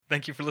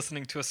Thank you for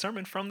listening to a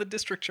sermon from the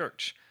District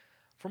Church.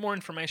 For more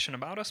information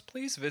about us,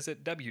 please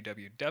visit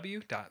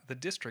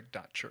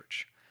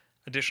www.thedistrict.church.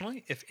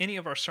 Additionally, if any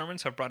of our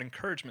sermons have brought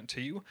encouragement to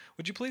you,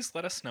 would you please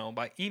let us know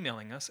by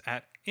emailing us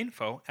at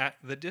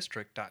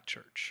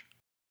info@thedistrict.church.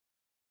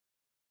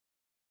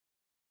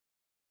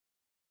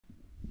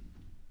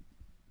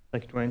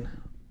 Thank you, Dwayne.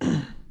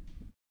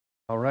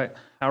 All right,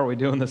 how are we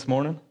doing this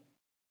morning?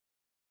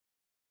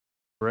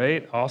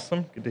 Great,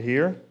 awesome, good to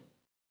hear.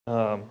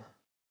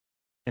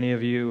 Any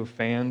of you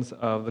fans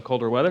of the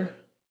colder weather?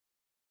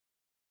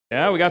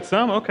 Yeah, we got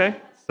some, okay.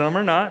 Some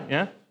are not,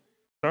 yeah.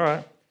 All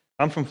right.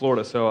 I'm from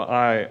Florida, so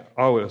I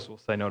always will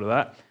say no to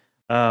that.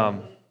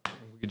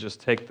 We could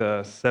just take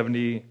the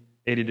 70,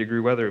 80-degree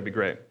weather, it'd be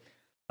great.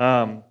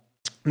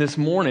 This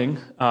morning,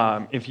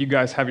 if you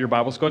guys have your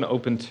Bibles, go ahead and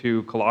open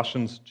to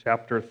Colossians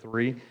chapter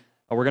 3.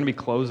 We're going to be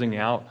closing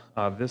out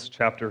this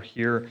chapter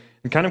here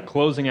and kind of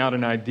closing out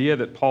an idea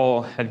that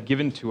Paul had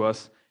given to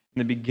us in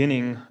the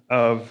beginning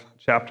of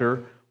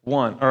chapter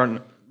 1,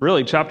 or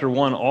really chapter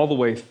 1 all the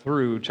way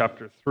through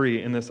chapter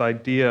 3, in this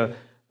idea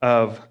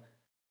of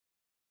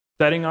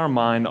setting our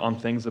mind on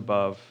things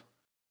above,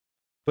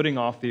 putting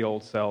off the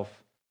old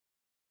self,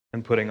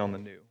 and putting on the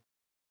new.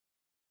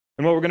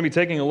 And what we're going to be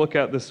taking a look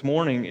at this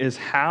morning is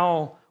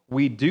how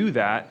we do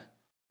that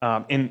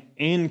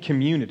in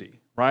community,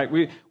 right?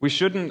 We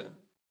shouldn't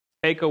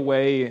take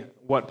away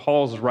what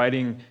Paul's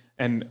writing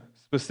and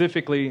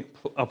specifically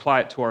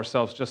apply it to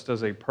ourselves just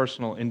as a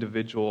personal,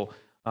 individual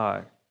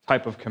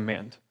type of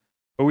command.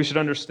 But we should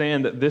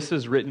understand that this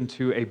is written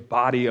to a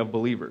body of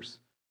believers.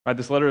 Right?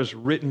 This letter is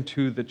written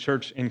to the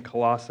church in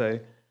Colossae,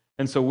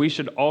 and so we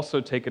should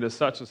also take it as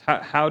such as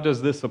how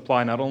does this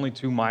apply not only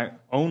to my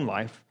own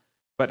life,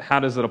 but how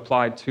does it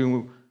apply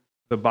to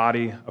the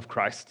body of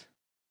Christ,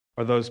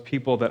 or those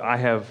people that I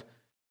have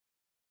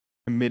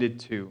committed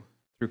to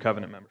through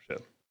covenant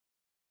membership.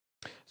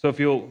 So if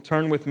you'll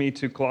turn with me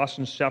to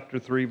Colossians chapter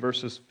 3,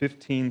 verses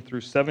 15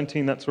 through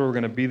 17, that's where we're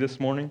going to be this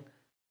morning.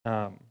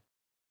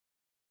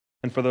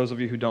 And for those of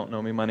you who don't know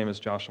me, my name is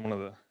Josh. I'm one of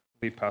the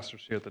lead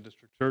pastors here at the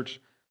District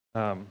Church.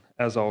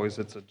 As always,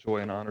 it's a joy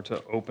and honor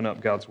to open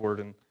up God's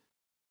Word and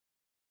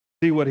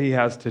see what He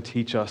has to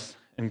teach us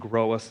and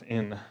grow us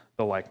in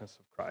the likeness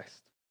of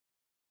Christ.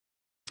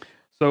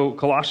 So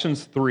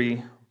Colossians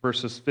 3,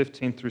 verses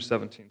 15 through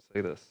 17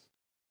 say this.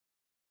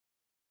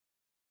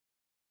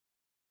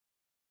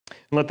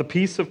 And let the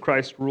peace of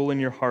Christ rule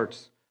in your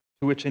hearts,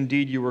 to which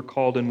indeed you were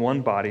called in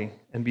one body,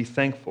 and be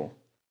thankful.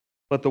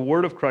 Let the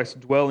word of Christ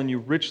dwell in you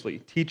richly,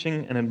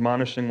 teaching and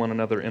admonishing one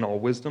another in all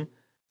wisdom,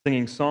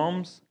 singing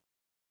psalms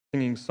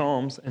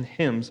and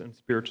hymns and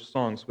spiritual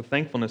songs with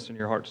thankfulness in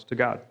your hearts to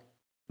God.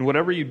 And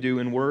whatever you do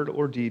in word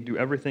or deed, do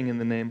everything in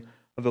the name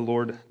of the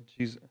Lord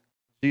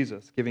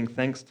Jesus, giving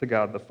thanks to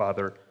God the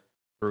Father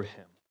through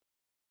Him.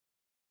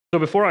 So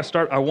before I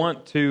start, I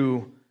want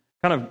to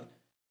kind of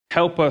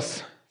help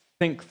us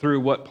think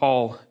through what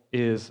Paul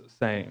is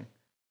saying.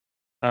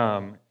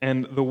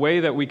 And the way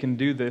that we can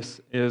do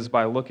this is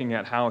by looking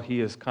at how he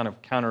has kind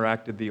of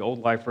counteracted the old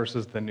life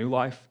versus the new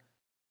life.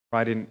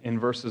 Right, in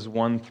verses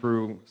 1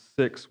 through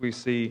 6, we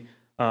see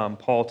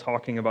Paul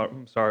talking about,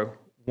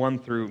 1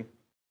 through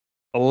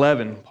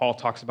 11, Paul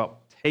talks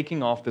about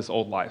taking off this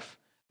old life.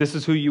 This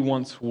is who you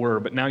once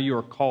were, but now you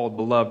are called,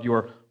 beloved, you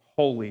are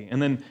holy.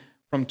 And then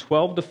from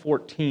 12 to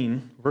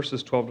 14,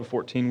 verses 12 to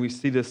 14, we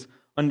see this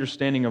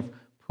understanding of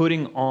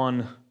putting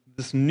on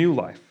this new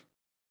life.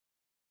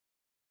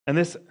 And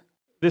this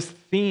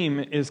theme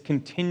is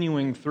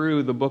continuing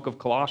through the book of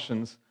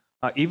Colossians,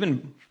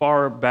 even as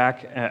far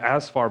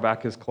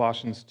back as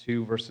Colossians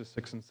 2, verses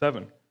 6 and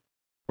 7,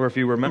 where if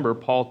you remember,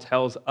 Paul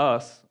tells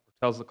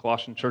the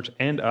Colossian church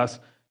and us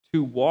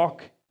to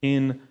walk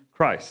in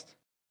Christ.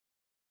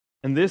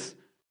 And this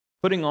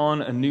putting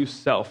on a new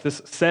self,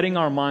 this setting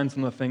our minds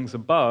on the things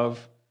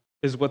above,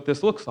 is what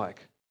this looks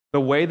like.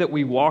 The way that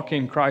we walk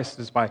in Christ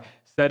is by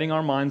setting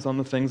our minds on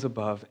the things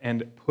above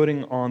and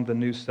putting on the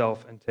new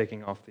self and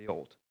taking off the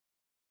old.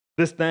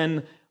 This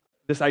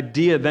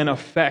idea then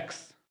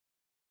affects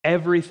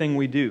everything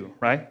we do,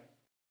 right?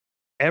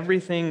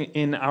 Everything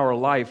in our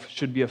life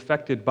should be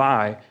affected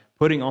by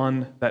putting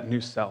on that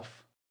new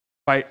self,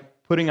 by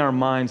putting our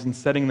minds and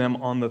setting them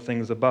on the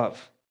things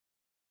above.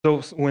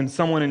 So when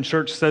someone in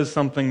church says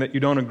something that you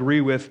don't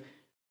agree with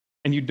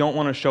and you don't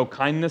want to show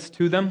kindness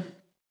to them,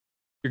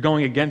 you're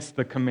going against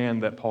the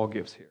command that Paul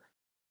gives here.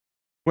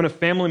 When a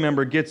family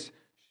member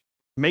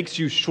makes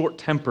you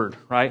short-tempered,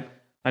 right?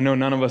 I know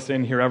none of us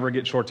in here ever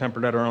get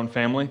short-tempered at our own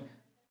family.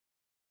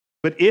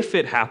 But if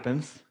it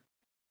happens,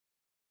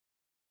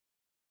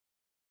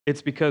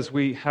 it's because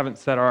we haven't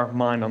set our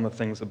mind on the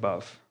things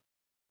above.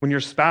 When your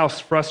spouse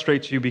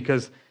frustrates you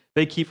because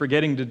they keep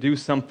forgetting to do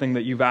something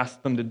that you've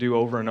asked them to do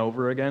over and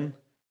over again,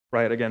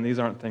 right? Again, these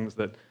aren't things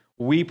that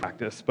we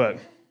practice, but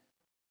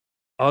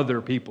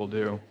other people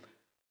do.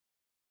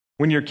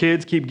 When your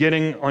kids keep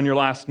getting on your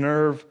last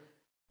nerve,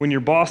 when your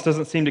boss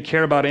doesn't seem to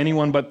care about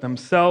anyone but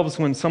themselves,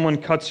 when someone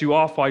cuts you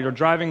off while you're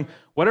driving,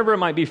 whatever it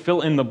might be,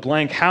 fill in the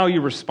blank, how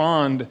you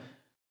respond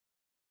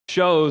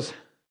shows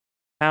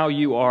how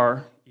you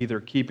are either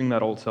keeping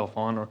that old self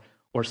on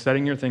or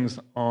setting your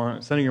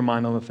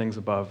mind on the things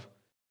above.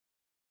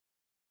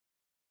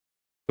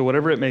 So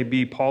whatever it may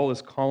be, Paul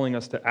is calling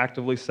us to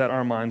actively set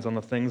our minds on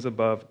the things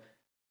above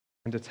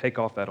and to take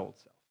off that old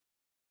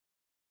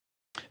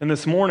self. And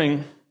this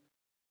morning,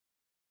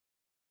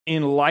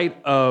 in light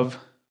of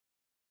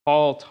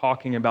Paul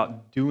talking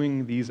about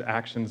doing these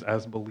actions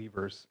as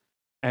believers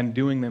and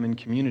doing them in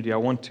community, I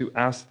want to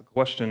ask the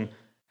question,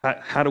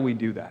 how do we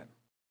do that?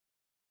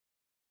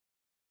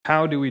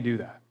 How do we do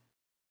that?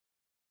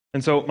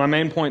 And so my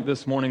main point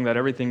this morning that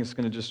everything is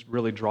going to just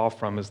really draw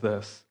from is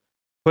this.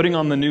 Putting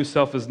on the new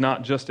self is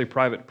not just a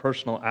private,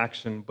 personal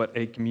action, but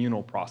a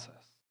communal process.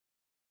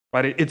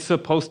 Right? It's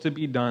supposed to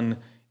be done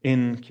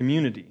in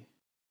community.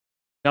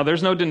 Now,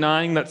 there's no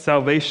denying that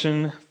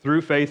salvation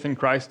through faith in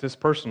Christ is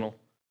personal.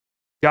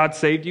 God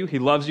saved you, He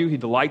loves you, He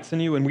delights in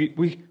you, and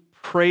we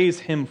praise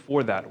Him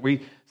for that.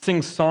 We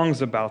sing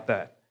songs about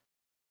that.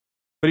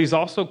 But He's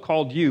also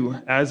called you,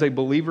 as a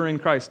believer in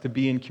Christ, to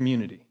be in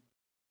community.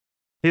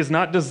 He has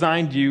not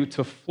designed you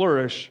to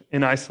flourish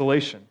in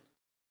isolation.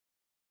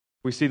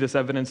 We see this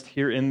evidenced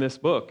here in this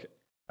book.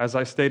 As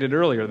I stated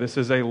earlier, this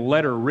is a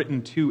letter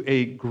written to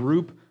a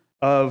group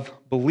of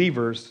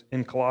believers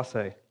in Colossae.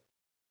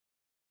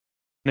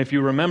 And if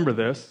you remember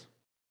this,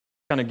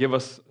 kind of give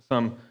us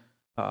some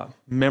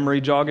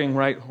memory jogging,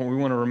 right? When we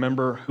want to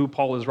remember who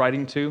Paul is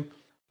writing to.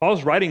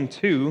 Paul's writing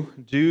to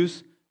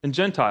Jews and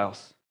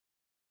Gentiles,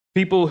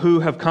 people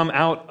who have come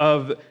out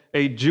of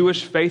a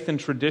Jewish faith and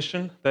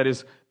tradition that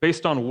is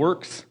based on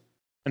works,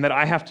 and that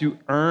I have to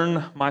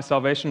earn my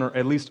salvation, or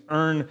at least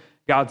earn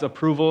God's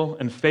approval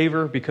and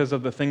favor because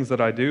of the things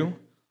that I do.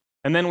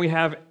 And then we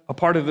have a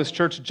part of this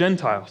church,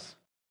 Gentiles,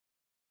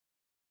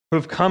 who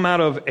have come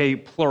out of a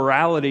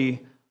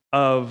plurality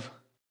of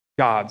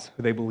gods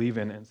who they believe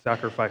in and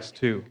sacrifice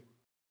to.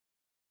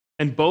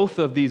 And both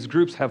of these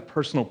groups have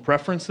personal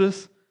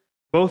preferences.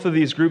 Both of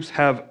these groups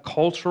have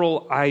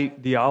cultural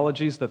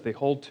ideologies that they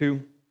hold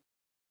to.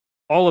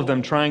 All of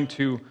them trying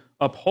to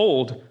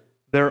uphold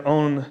their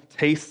own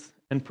tastes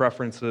and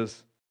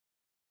preferences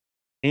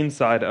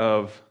inside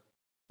of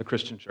the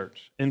Christian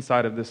church,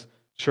 inside of this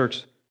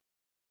church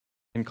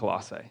in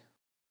Colossae.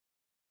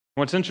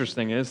 What's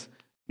interesting is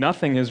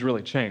nothing has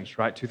really changed,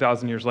 right?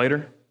 2,000 years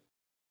later.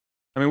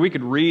 I mean, we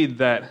could read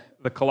that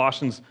the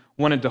Colossians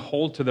wanted to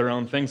hold to their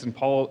own things, and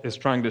Paul is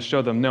trying to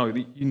show them, no,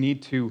 you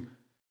need to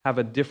have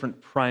a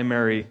different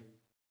primary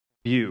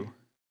view.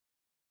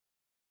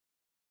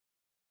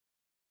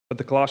 But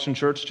the Colossian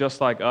church,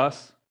 just like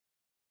us,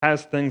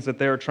 has things that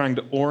they are trying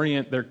to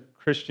orient their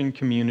Christian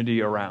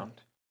community around.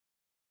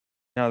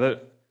 Now,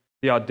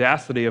 the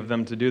audacity of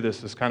them to do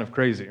this is kind of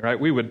crazy, right?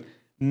 We would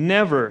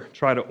never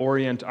try to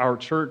orient our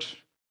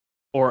church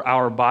or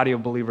our body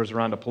of believers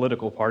around a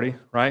political party,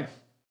 right?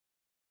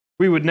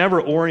 We would never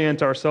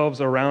orient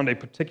ourselves around a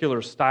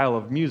particular style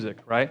of music,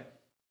 right?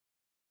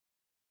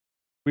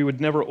 We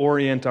would never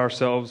orient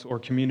ourselves or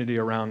community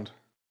around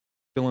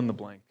fill in the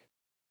blank.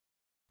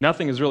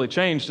 Nothing has really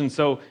changed, and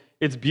so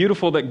it's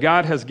beautiful that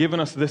God has given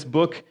us this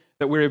book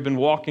that we have been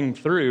walking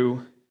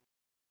through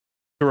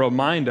to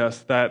remind us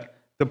that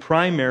the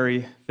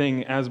primary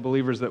thing as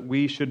believers that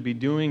we should be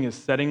doing is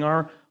setting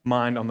our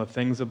mind on the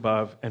things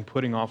above and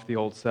putting off the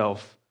old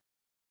self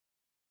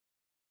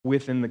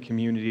within the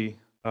community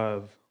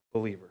of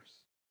believers.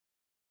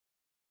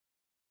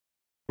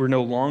 We're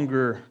no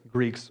longer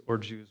Greeks or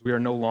Jews. We are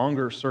no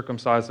longer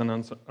circumcised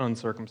and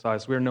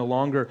uncircumcised. We are no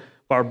longer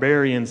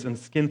barbarians and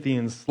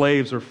Scythians,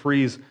 slaves or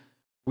frees.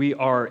 We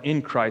are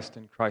in Christ,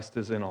 and Christ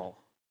is in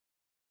all.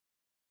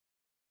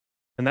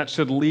 And that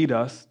should lead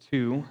us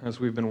to, as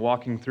we've been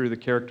walking through the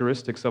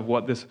characteristics of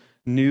what this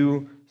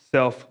new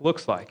self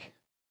looks like,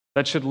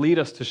 that should lead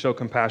us to show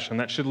compassion.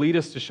 That should lead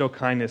us to show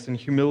kindness and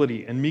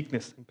humility and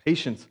meekness and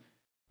patience.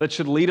 That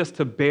should lead us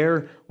to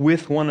bear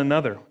with one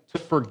another, to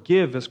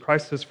forgive as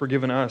Christ has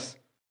forgiven us.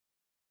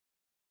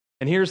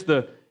 And here's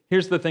the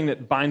thing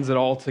that binds it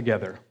all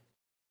together,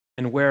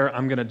 and where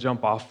I'm going to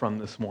jump off from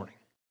this morning.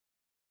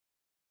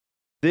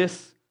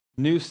 This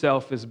new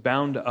self is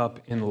bound up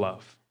in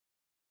love.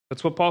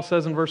 That's what Paul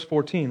says in verse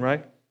 14,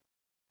 right?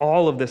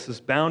 All of this is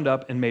bound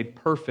up and made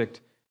perfect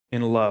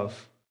in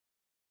love.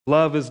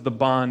 Love is the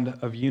bond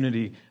of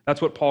unity.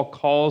 That's what Paul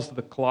calls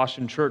the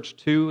Colossian church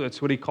to.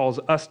 That's what he calls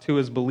us to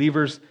as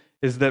believers,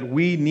 is that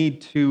we need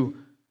to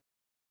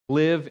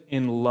live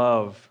in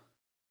love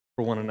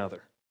for one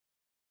another.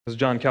 As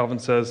John Calvin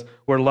says,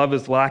 where love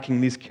is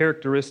lacking, these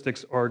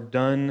characteristics are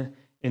done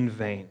in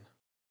vain.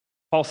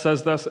 Paul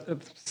says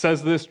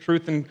this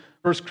truth in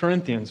 1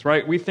 Corinthians,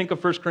 right? We think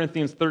of 1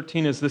 Corinthians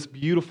 13 as this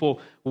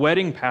beautiful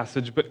wedding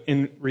passage, but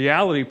in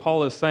reality,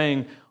 Paul is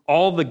saying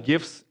all the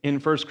gifts in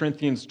 1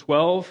 Corinthians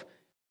 12,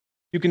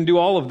 you can do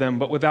all of them,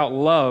 but without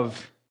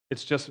love,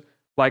 it's just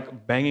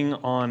like banging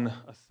on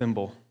a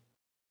cymbal.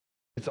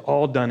 It's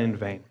all done in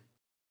vain.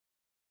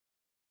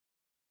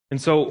 And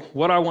so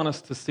what I want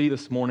us to see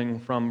this morning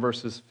from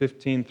verses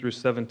 15 through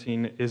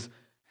 17 is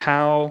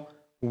how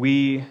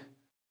we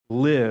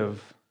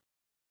live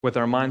with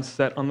our minds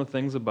set on the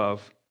things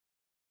above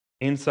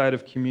inside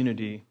of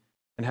community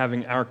and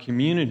having our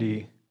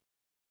community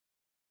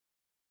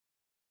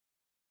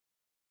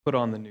put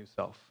on the new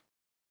self.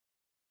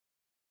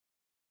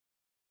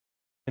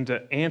 And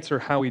to answer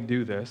how we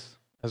do this,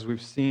 as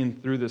we've seen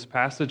through this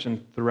passage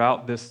and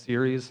throughout this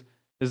series,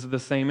 is the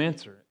same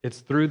answer. It's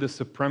through the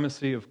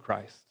supremacy of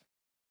Christ.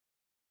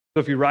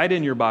 So if you write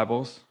in your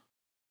Bibles,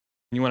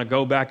 and you want to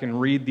go back and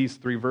read these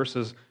 3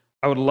 verses,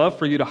 I would love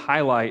for you to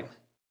highlight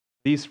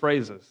these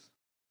phrases: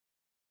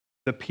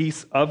 the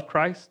peace of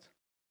Christ,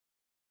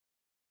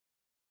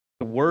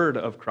 the word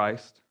of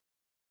Christ,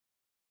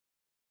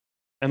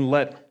 and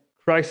let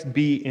Christ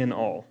be in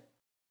all,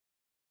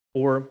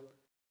 or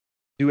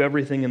do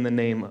everything in the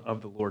name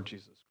of the Lord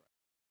Jesus Christ.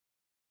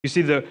 You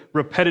see the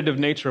repetitive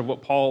nature of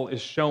what Paul is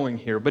showing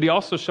here, but he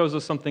also shows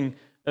us something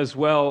as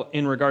well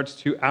in regards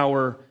to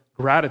our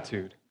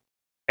gratitude.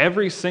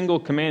 Every single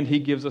command he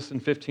gives us in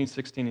 15,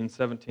 16, and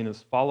 17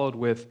 is followed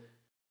with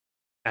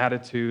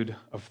attitude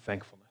of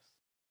thankfulness.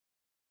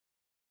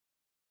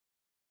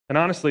 And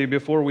honestly,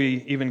 before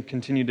we even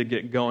continue to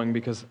get going,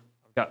 because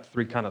I've got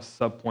 3 kind of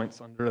sub-points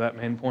under that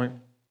main point,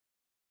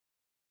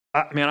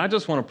 I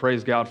just want to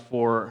praise God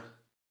for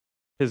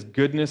his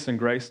goodness and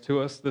grace to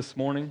us this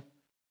morning.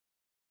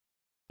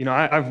 You know,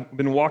 I've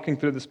been walking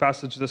through this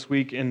passage this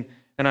week, and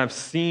I've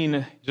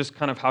seen just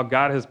kind of how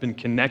God has been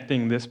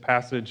connecting this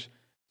passage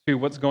to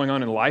what's going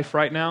on in life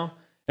right now.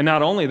 And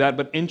not only that,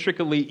 but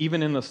intricately,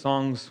 even in the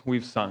songs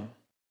we've sung.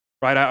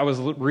 Right? I was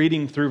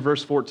reading through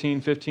verse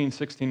 14, 15,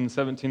 16, and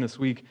 17 this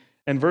week,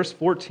 and verse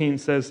 14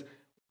 says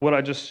what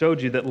I just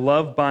showed you, that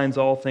love binds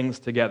all things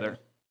together.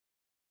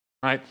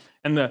 Right?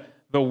 And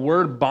the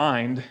word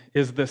bind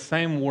is the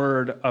same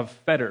word of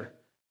fetter,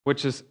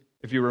 which is,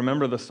 if you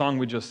remember the song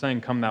we just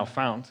sang, Come Thou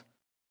Fount,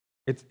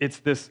 it's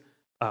this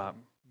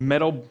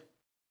metal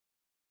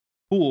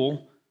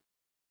tool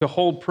to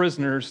hold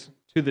prisoners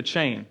to the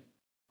chain,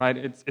 right?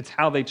 It's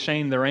how they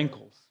chain their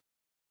ankles.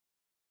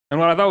 And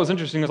what I thought was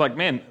interesting was like,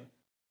 man,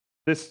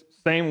 this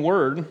same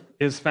word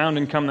is found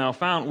in Come Thou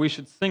Fount. We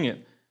should sing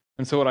it.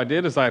 And so what I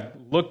did is I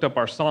looked up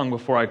our song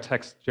before I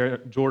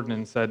texted Jordan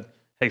and said,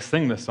 hey,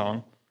 sing this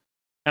song.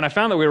 And I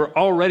found that we were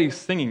already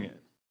singing it.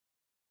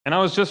 And I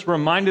was just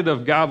reminded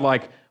of God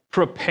like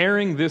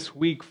preparing this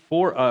week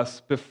for us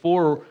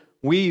before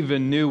we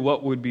even knew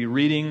what we'd be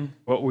reading,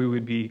 what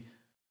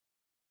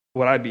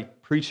I'd be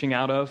preaching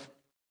out of.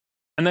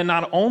 And then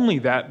not only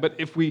that, but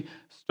if we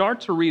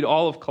start to read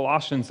all of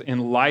Colossians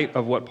in light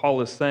of what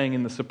Paul is saying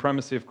in the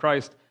supremacy of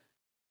Christ,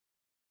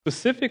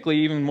 specifically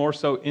even more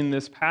so in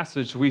this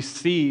passage, we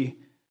see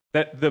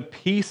that the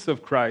peace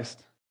of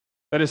Christ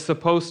that is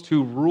supposed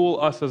to rule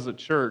us as a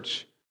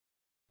church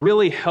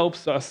really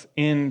helps us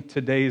in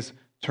today's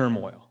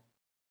turmoil.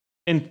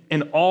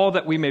 In all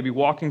that we may be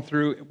walking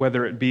through,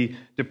 whether it be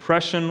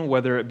depression,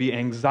 whether it be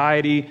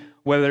anxiety,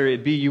 whether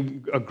it be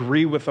you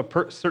agree with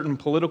a certain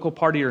political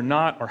party or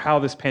not, or how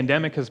this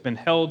pandemic has been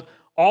held,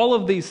 all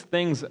of these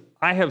things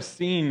I have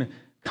seen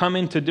come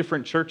into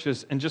different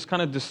churches and just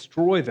kind of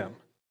destroy them.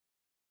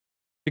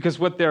 Because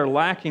what they're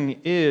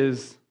lacking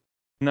is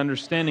an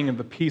understanding of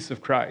the peace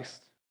of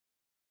Christ.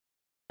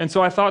 And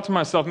so I thought to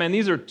myself, man,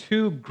 these are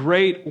 2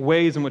 great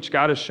ways in which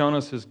God has shown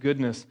us his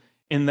goodness,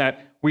 in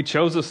that we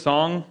chose a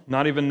song,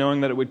 not even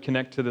knowing that it would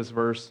connect to this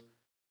verse,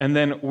 and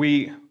then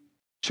we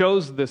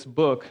chose this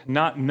book,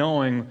 not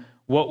knowing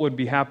what would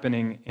be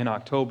happening in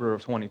October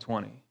of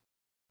 2020.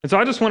 And so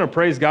I just want to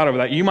praise God over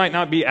that. You might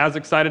not be as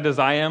excited as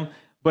I am,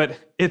 but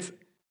it's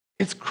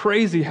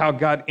crazy how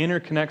God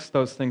interconnects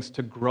those things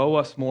to grow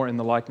us more in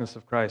the likeness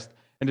of Christ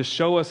and to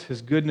show us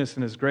his goodness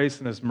and his grace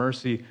and his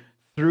mercy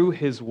through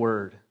his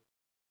word.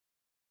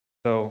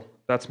 So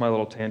that's my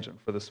little tangent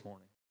for this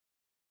morning.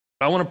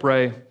 I want to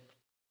pray, and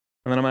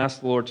then I'm going to ask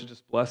the Lord to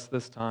just bless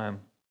this time.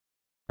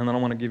 And then I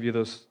want to give you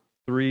those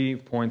 3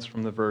 points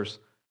from the verse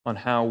on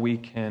how we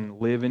can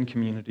live in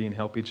community and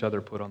help each other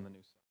put on the new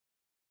self.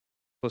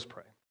 Let's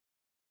pray.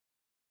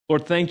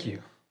 Lord, thank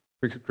you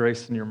for your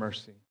grace and your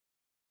mercy.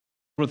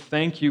 Lord,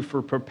 thank you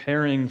for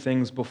preparing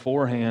things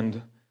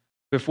beforehand,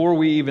 before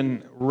we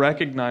even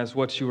recognize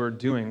what you are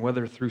doing,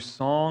 whether through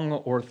song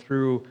or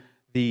through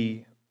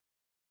the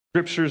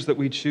scriptures that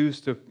we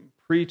choose to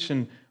preach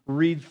and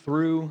read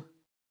through.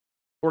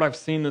 Lord, I've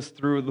seen this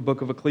through the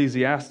book of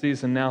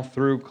Ecclesiastes and now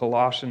through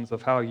Colossians,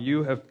 of how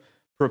you have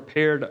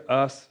prepared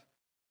us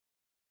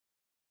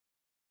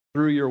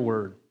through your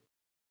word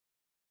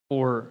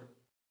for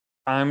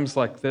times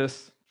like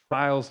this,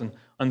 trials and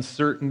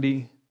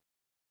uncertainty,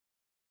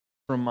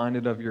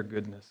 reminded of your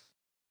goodness.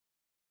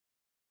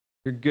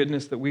 Your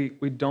goodness that we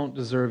don't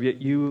deserve,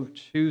 yet you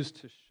choose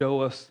to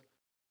show us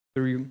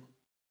through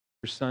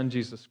your Son,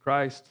 Jesus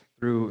Christ,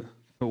 through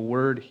the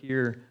word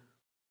here.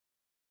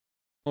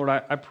 Lord,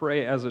 I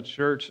pray as a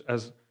church,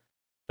 as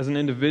an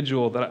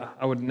individual, that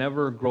I would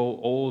never grow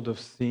old of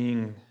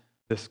seeing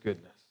this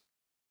goodness.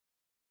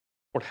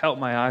 Lord, help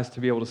my eyes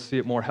to be able to see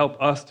it more.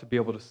 Help us to be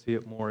able to see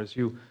it more as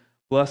you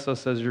bless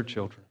us as your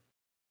children.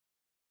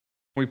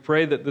 We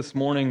pray that this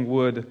morning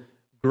would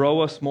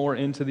grow us more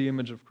into the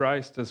image of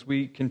Christ as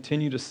we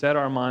continue to set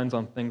our minds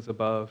on things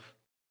above.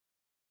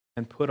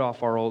 and put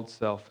off our old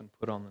self and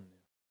put on the new.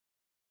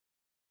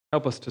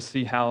 Help us to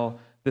see how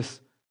this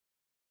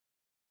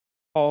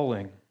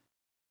calling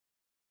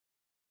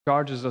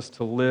charges us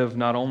to live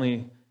not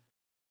only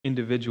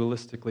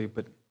individualistically,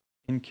 but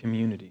in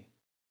community,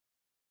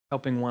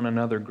 helping one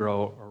another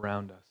grow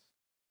around us,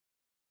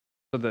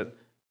 so that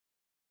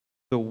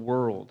the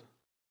world,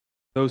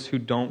 those who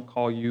don't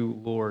call you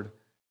Lord,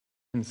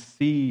 can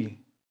see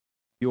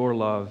your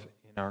love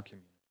in our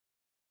community.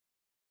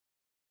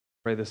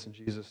 Pray this in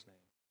Jesus' name.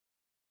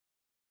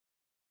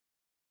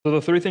 So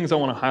the three things I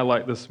want to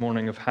highlight this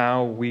morning of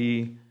how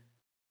we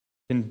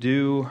can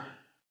do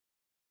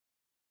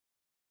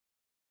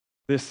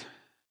this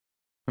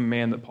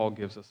command that Paul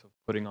gives us of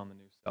putting on the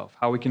new self,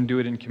 how we can do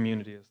it in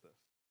community is this.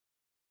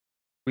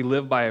 We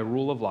live by a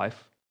rule of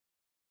life.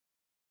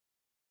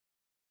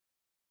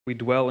 We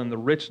dwell in the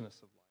richness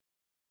of life.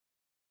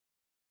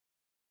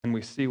 And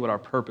we see what our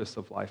purpose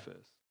of life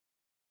is.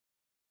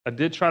 I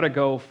did try to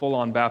go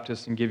full-on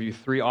Baptist and give you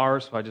 3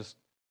 R's, so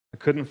I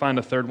couldn't find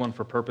a third one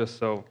for purpose,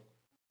 so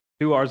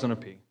 2 R's and a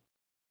P.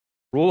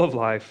 Rule of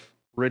life,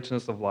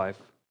 richness of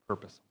life,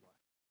 purpose of life.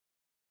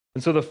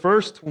 And so the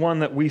first one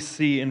that we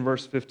see in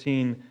verse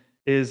 15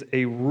 is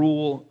a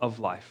rule of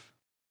life.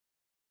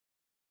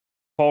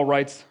 Paul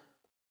writes,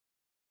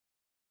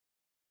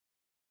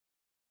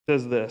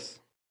 says this,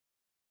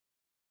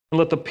 "And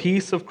let the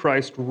peace of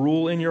Christ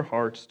rule in your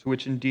hearts, to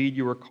which indeed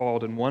you are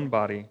called in one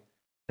body,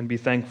 and be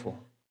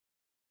thankful."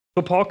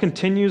 So Paul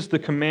continues the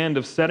command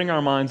of setting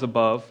our minds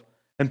above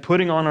and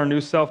putting on our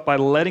new self by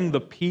letting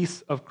the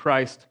peace of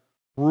Christ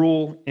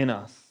rule in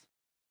us.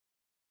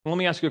 Well, let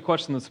me ask you a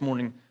question this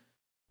morning.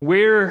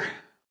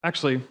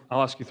 Actually,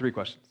 I'll ask you 3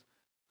 questions.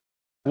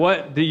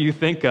 What do you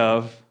think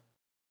of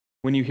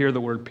when you hear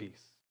the word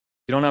peace?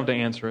 You don't have to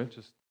answer it,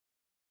 just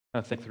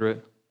kind of think through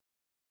it.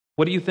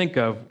 What do you think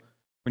of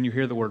when you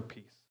hear the word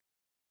peace?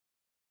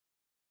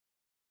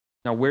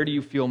 Now, where do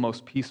you feel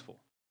most peaceful?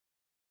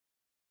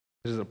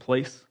 Is it a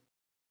place? Is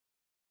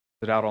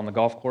it out on the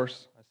golf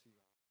course?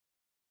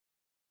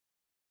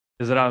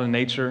 Is it out in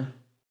nature?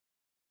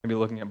 Maybe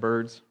looking at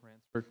birds?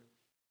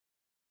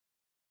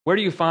 Where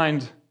do you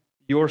find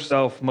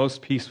yourself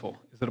most peaceful?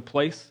 Is it a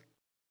place?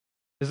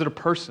 Is it a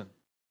person?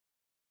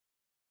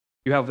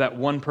 You have that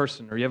one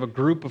person, or you have a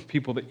group of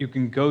people that you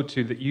can go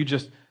to that you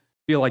just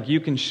feel like you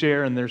can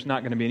share and there's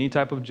not going to be any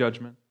type of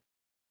judgment.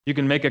 You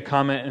can make a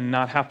comment and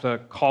not have to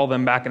call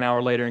them back an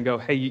hour later and go,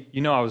 "Hey,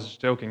 you know I was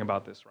joking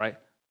about this, right?"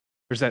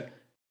 There's that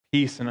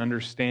peace and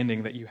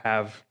understanding that you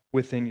have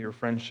within your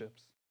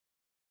friendships.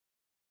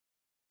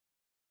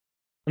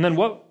 And then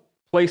what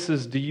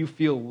places do you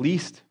feel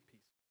least peaceful?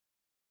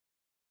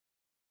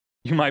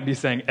 You might be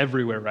saying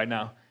everywhere right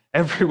now.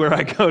 Everywhere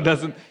I go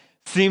doesn't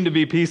seem to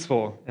be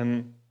peaceful,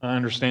 and I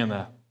understand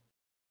that.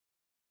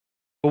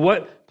 But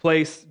what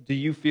place do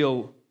you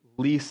feel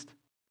least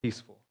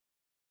peaceful?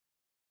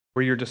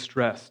 Where you're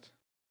distressed,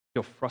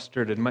 feel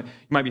frustrated, you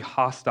might be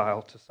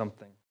hostile to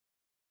something.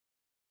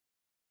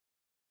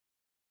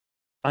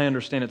 I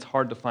understand it's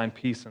hard to find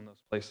peace in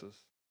those places.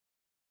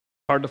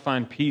 It's hard to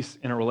find peace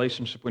in a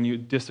relationship when you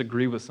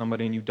disagree with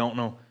somebody and you don't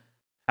know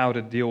how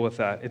to deal with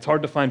that. It's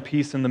hard to find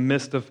peace in the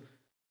midst of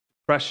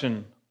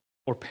depression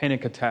or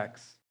panic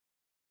attacks.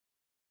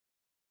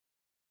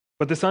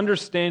 But this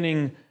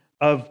understanding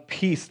of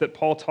peace that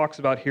Paul talks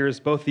about here is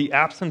both the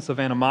absence of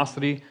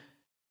animosity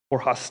or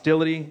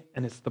hostility,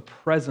 and it's the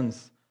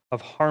presence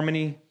of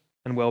harmony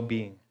and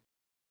well-being.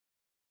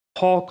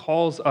 Paul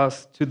calls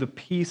us to the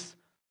peace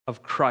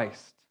of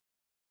Christ,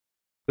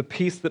 the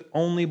peace that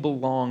only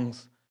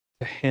belongs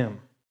to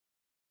Him.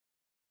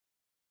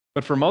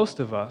 But for most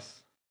of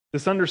us,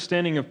 this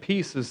understanding of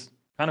peace is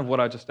kind of what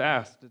I just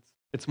asked.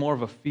 It's more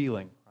of a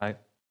feeling, right?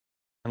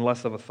 And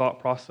less of a thought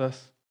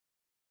process.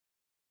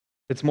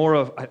 It's more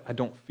of, I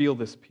don't feel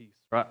this peace,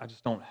 right? I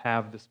just don't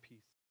have this peace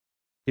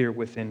here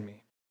within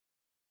me.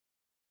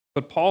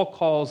 But Paul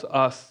calls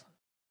us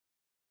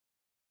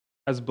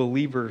as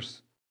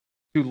believers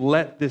to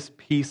let this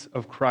peace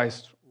of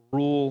Christ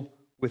rule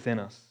within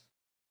us.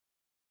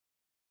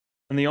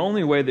 And the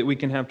only way that we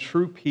can have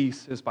true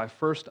peace is by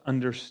first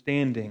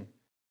understanding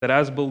that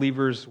as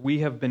believers, we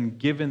have been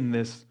given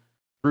this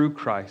through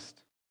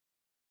Christ.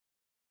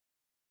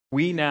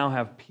 We now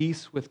have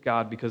peace with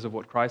God because of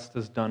what Christ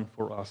has done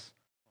for us.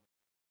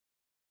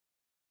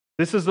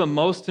 This is the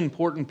most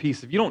important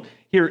piece. If you don't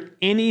hear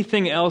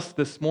anything else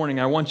this morning,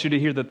 I want you to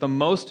hear that the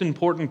most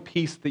important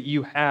peace that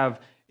you have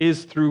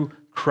is through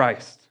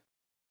Christ.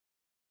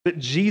 That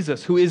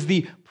Jesus, who is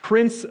the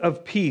Prince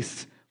of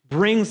Peace,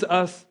 brings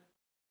us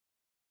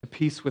to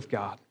peace with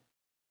God.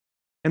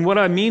 And what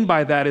I mean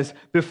by that is,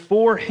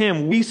 before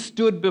Him, we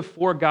stood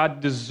before God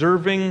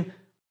deserving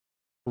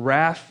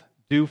wrath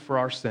due for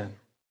our sin.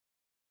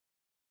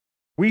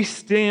 We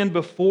stand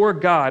before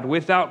God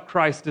without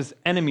Christ as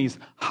enemies,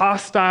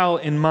 hostile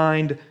in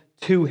mind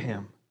to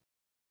Him.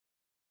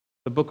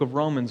 The book of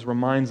Romans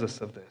reminds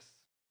us of this.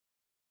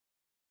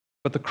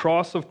 But the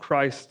cross of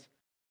Christ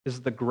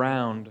is the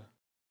ground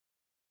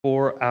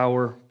for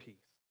our peace.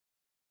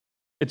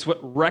 It's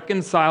what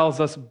reconciles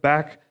us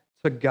back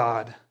to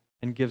God.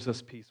 and gives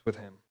us peace with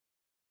him.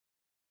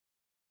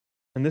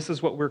 And this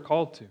is what we're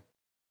called to.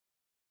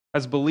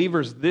 As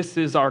believers, this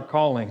is our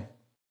calling.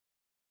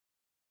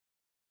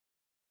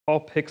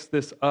 Paul picks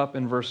this up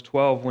in verse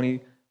 12 when he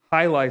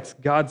highlights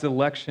God's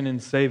election in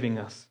saving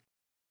us.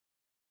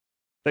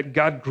 That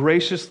God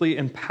graciously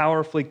and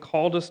powerfully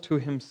called us to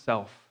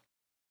himself,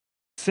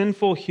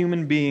 sinful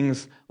human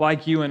beings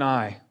like you and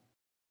I.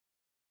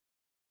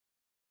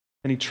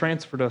 And he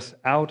transferred us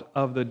out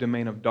of the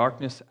domain of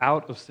darkness,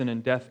 out of sin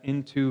and death,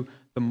 into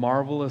the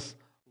marvelous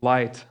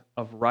light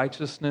of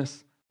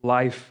righteousness,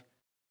 life,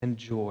 and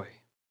joy.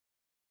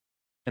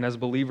 And as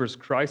believers,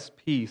 Christ's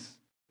peace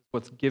is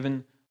what's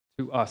given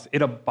to us.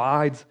 It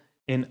abides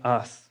in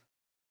us.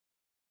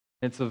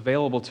 It's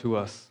available to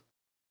us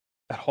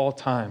at all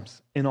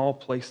times, in all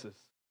places.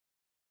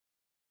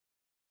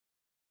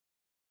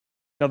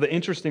 Now, the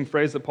interesting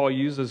phrase that Paul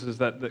uses is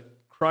that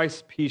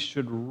Christ's peace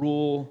should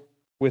rule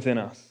within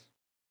us.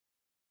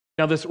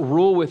 Now, this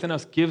rule within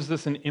us gives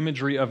us an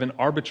imagery of an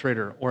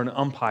arbitrator or an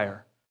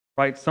umpire,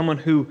 right? Someone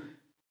who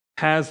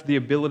has the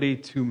ability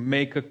to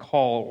make a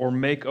call or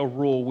make a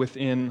rule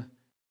within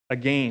a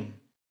game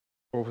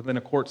or within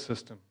a court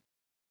system.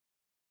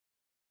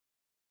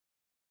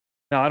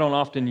 Now, I don't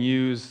often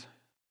use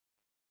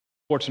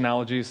sports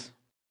analogies.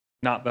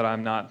 Not that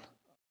I'm not a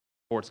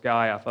sports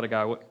guy, athletic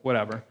guy,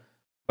 whatever.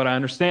 But I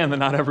understand that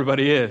not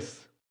everybody is.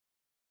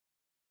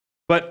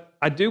 But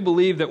I do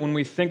believe that when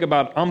we think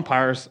about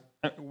umpires,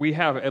 we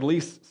have at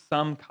least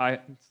some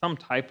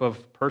type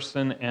of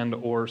person and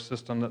or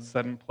system that's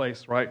set in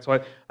place, right?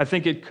 So I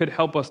think it could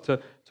help us to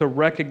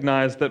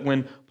recognize that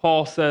when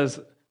Paul says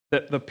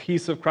that the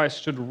peace of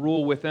Christ should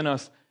rule within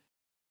us,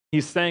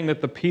 he's saying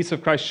that the peace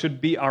of Christ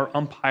should be our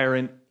umpire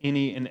in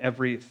any and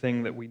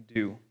everything that we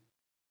do.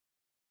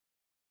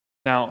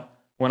 Now,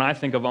 when I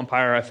think of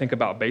umpire, I think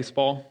about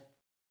baseball.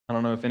 I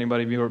don't know if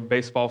anybody of you are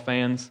baseball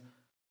fans.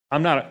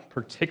 I'm not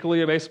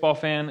particularly a baseball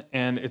fan,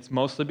 and it's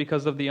mostly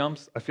because of the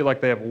umps. I feel like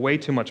they have way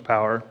too much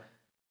power.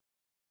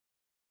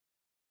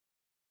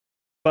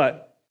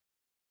 But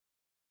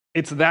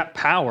it's that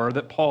power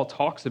that Paul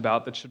talks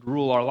about that should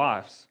rule our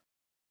lives,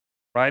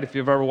 right? If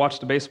you've ever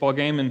watched a baseball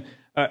game and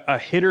a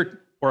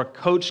hitter or a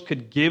coach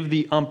could give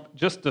the ump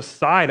just a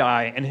side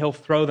eye and he'll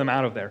throw them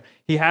out of there.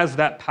 He has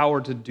that power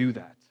to do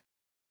that.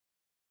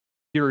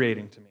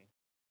 Infuriating to me,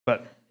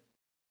 but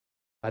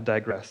I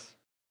digress.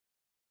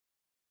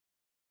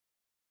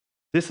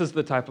 This is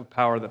the type of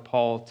power that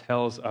Paul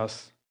tells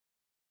us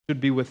should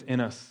be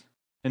within us,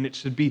 and it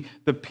should be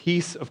the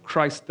peace of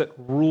Christ that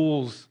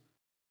rules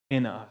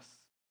in us.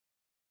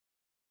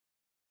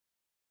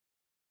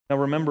 Now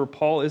remember,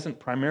 Paul isn't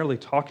primarily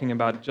talking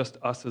about just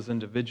us as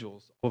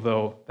individuals,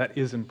 although that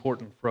is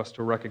important for us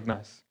to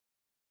recognize.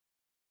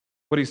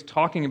 What he's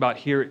talking about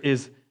here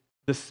is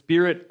the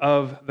spirit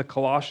of the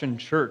Colossian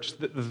church,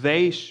 that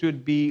they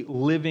should be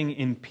living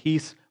in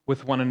peace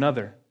with one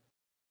another.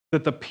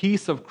 That the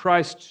peace of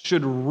Christ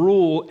should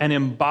rule and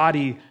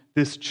embody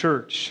this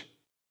church.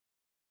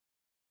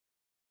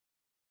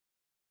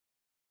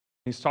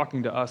 He's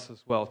talking to us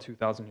as well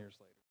 2,000 years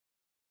later.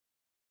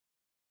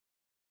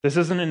 This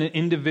isn't an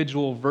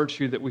individual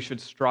virtue that we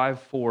should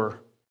strive for,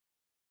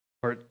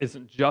 or it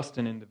isn't just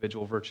an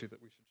individual virtue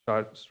that we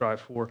should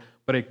strive for,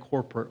 but a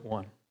corporate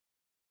one.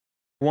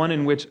 One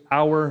in which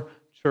our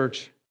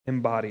church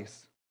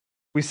embodies.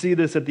 We see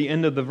this at the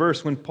end of the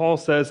verse when Paul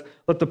says,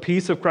 "Let the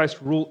peace of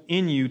Christ rule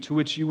in you, to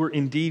which you were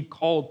indeed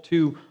called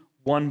to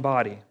one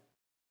body."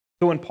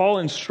 So when Paul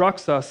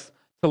instructs us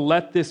to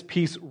let this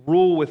peace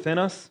rule within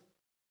us,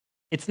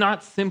 it's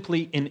not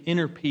simply an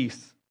inner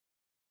peace,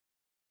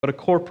 but a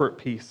corporate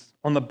peace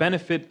on the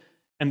benefit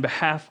and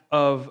behalf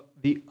of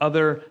the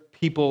other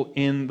people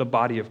in the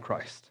body of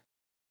Christ.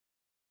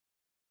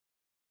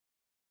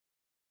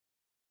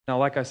 Now,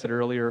 like I said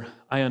earlier,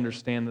 I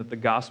understand that the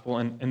gospel,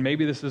 and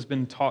maybe this has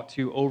been taught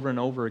to you over and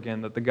over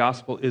again, that the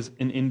gospel is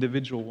an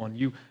individual one.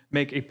 You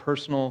make a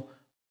personal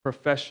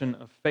profession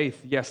of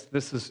faith. Yes,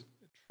 this is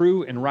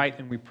true and right,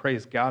 and we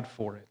praise God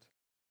for it.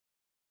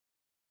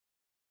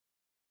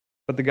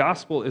 But the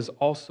gospel is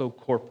also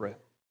corporate.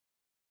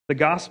 The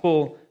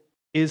gospel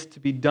is to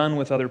be done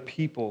with other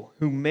people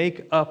who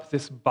make up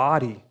this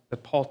body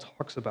that Paul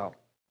talks about.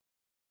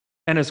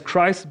 And as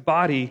Christ's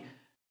body,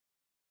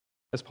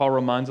 as Paul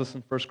reminds us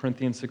in 1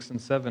 Corinthians 6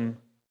 and 7,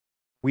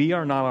 we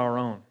are not our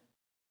own.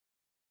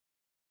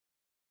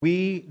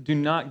 We do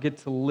not get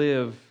to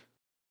live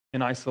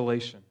in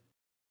isolation.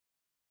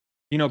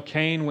 You know,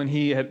 Cain, when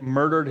he had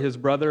murdered his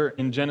brother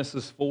in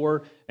Genesis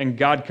 4, and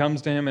God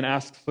comes to him and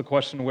asks the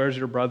question, "Where's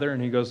your brother?"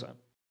 And he goes,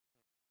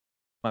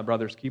 "My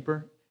brother's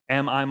keeper."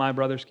 Am I my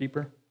brother's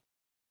keeper?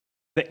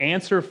 The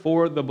answer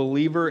for the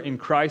believer in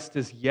Christ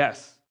is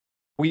yes.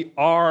 We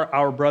are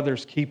our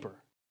brother's keeper.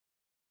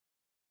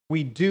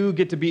 We do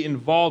get to be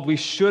involved. We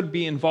should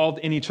be involved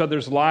in each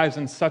other's lives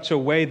in such a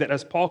way that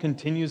as Paul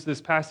continues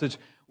this passage,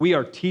 we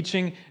are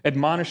teaching,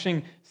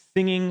 admonishing,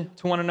 singing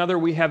to one another.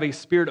 We have a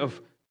spirit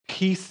of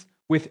peace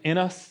within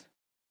us,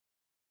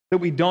 that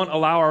we don't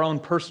allow our own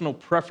personal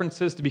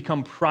preferences to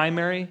become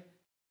primary.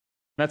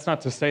 That's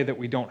not to say that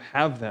we don't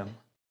have them,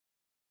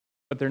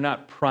 but they're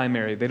not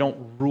primary. They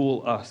don't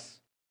rule us.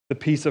 The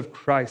peace of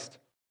Christ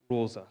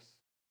rules us.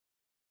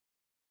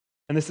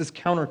 And this is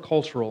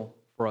countercultural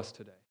for us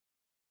today,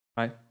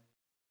 right?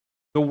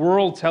 The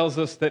world tells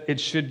us that it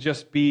should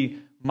just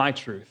be my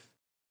truth.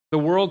 The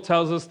world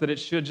tells us that it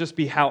should just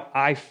be how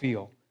I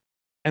feel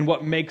and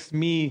what makes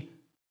me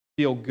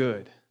feel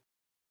good.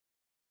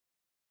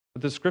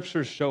 But the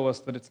scriptures show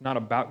us that it's not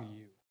about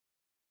you.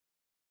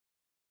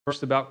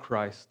 First about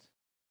Christ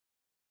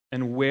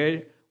and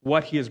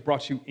what he has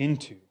brought you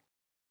into,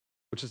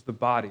 which is the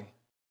body.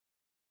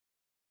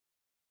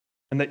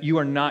 And that you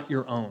are not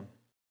your own.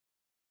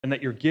 And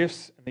that your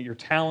gifts, and that your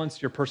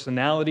talents, your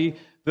personality,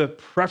 the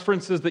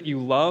preferences that you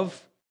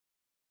love,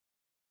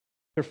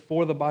 they're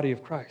for the body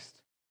of Christ.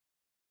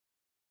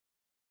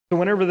 So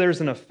whenever there's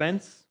an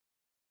offense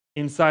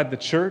inside the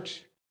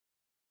church,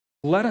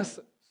 let us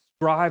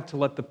strive to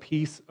let the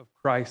peace of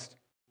Christ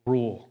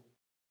rule.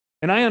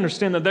 And I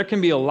understand that there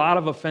can be a lot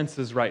of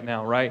offenses right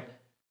now, right?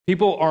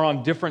 People are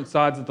on different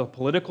sides of the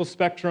political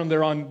spectrum.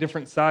 They're on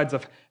different sides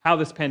of how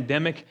this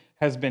pandemic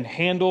has been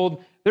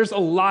handled. There's a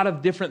lot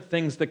of different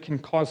things that can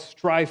cause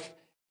strife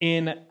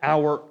in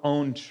our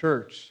own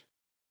church.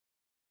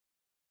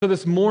 So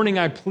this morning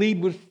I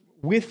plead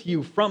with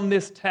you from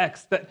this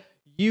text that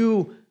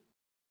you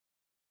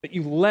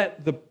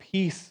let the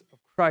peace of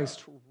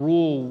Christ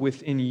rule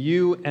within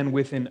you and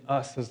within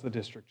us as the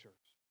district church.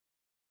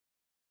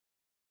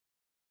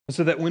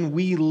 So that when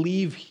we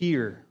leave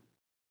here,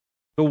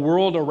 the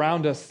world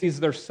around us sees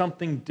there's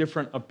something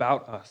different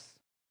about us.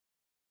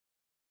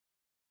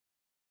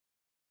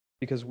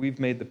 Because we've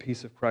made the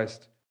peace of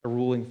Christ a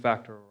ruling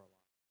factor of our life.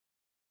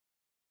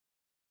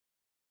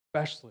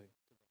 Especially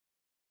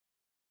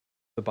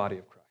the body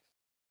of Christ.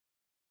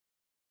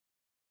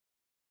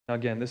 Now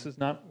again, this is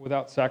not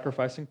without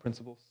sacrificing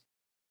principles,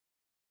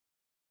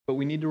 but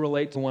we need to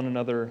relate to one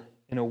another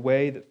in a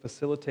way that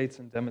facilitates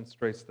and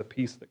demonstrates the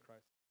peace that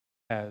Christ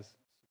has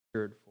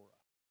secured for us.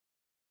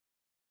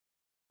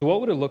 So what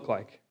would it look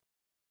like?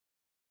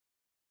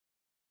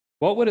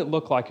 What would it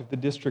look like if the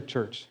district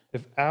church,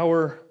 if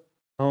our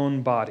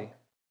own body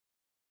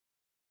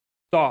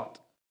sought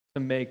to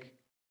make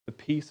the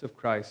peace of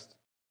Christ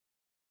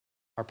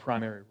our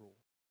primary rule?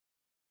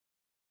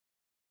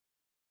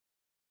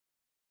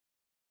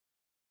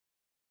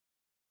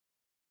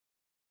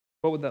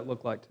 What would that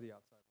look like to the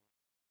outside?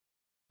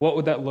 What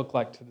would that look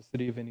like to the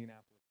city of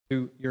Indianapolis,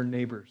 to your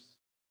neighbors,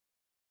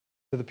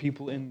 to the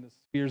people in the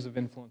spheres of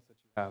influence that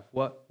you have?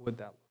 What would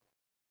that look like?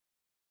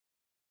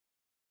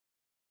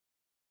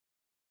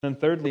 And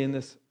thirdly, in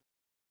this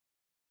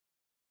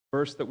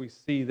verse that we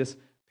see, this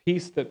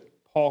peace that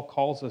Paul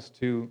calls us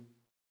to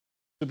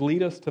should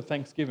lead us to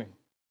thanksgiving.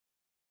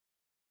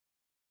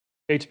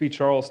 H.B.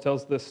 Charles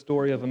tells this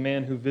story of a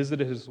man who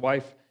visited his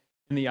wife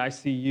in the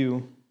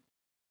ICU,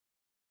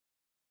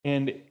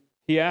 and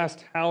he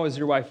asked, "How is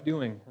your wife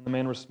doing?" And the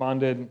man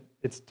responded,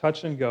 "It's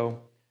touch and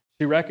go.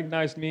 She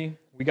recognized me.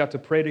 We got to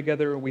pray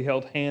together. We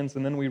held hands,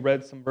 and then we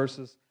read some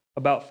verses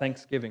about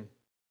Thanksgiving."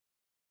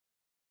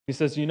 He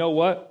says, "You know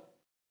what?"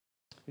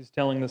 He's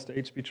telling this to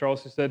H.B.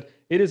 Charles. He said,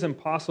 "It is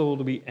impossible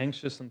to be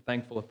anxious and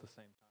thankful at the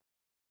same time."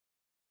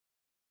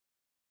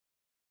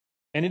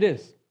 And it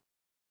is.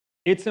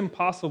 It's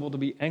impossible to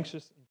be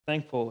anxious and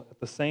thankful at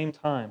the same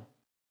time.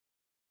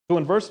 So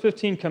when verse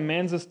 15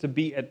 commands us to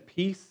be at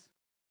peace,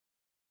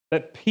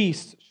 that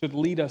peace should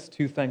lead us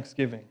to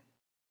thanksgiving.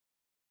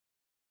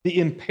 The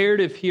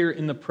imperative here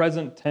in the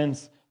present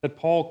tense that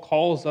Paul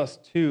calls us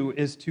to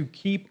is to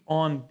keep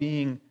on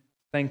being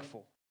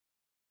thankful.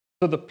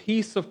 So the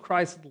peace of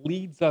Christ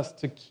leads us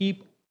to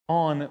keep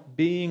on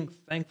being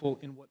thankful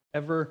in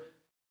whatever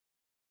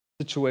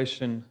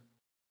situation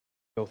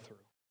we go through.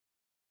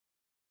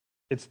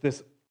 It's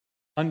this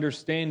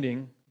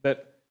understanding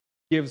that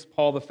gives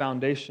Paul the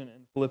foundation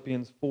in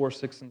Philippians 4,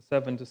 6, and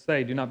 7 to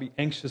say, "Do not be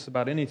anxious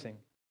about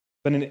anything,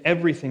 but in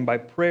everything by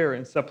prayer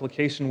and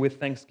supplication with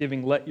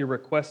thanksgiving, let your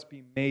requests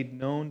be made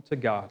known to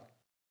God.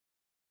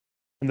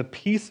 And the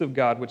peace of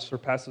God, which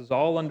surpasses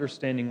all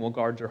understanding, will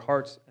guard your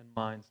hearts and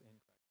minds in Christ."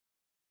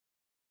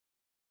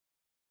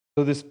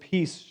 So this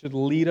peace should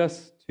lead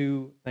us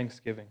to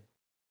thanksgiving.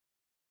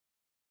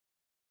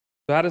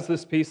 So how does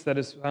this peace that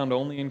is found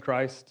only in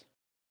Christ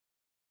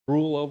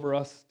rule over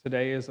us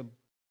today as a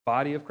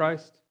body of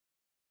Christ?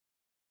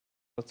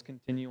 Let's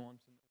continue on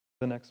to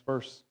the next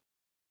verse.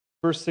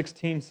 Verse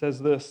 16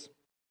 says this,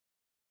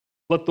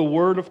 "Let the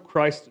word of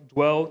Christ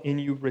dwell in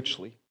you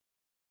richly,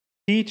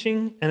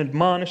 teaching and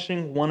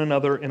admonishing one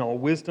another in all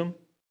wisdom,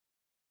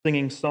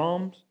 singing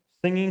psalms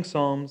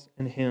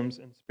and hymns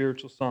and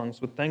spiritual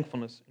songs with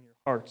thankfulness in your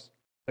hearts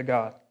to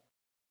God."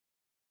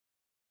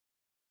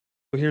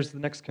 So here's the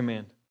next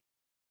command.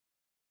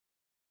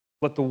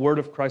 Let the word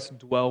of Christ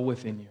dwell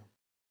within you.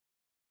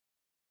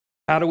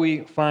 How do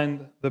we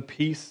find the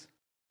peace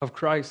of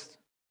Christ?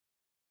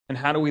 And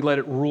how do we let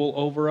it rule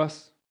over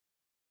us?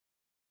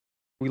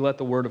 We let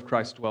the word of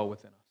Christ dwell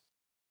within us.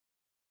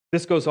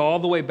 This goes all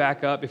the way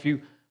back up. If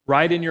you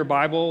write in your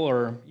Bible,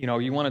 or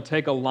you want to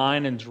take a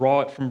line and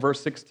draw it from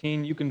verse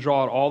 16, you can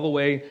draw it all the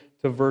way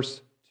to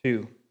verse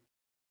 2.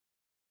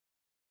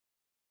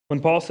 When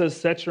Paul says,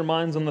 set your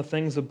minds on the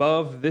things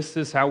above, this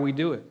is how we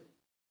do it.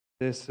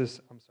 This is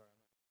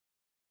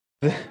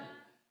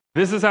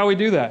how we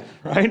do that,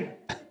 right?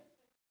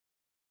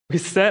 We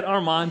set our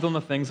minds on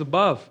the things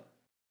above.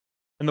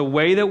 And the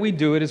way that we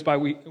do it is by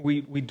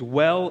we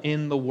dwell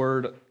in the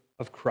Word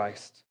of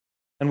Christ.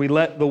 And we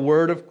let the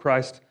Word of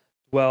Christ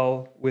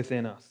dwell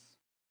within us.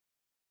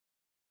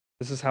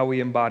 This is how we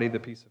embody the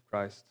peace of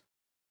Christ.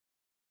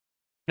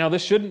 Now,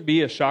 this shouldn't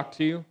be a shock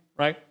to you,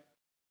 right?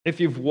 If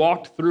you've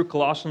walked through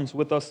Colossians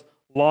with us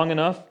long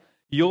enough,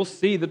 you'll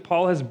see that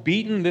Paul has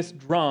beaten this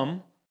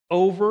drum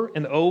over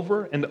and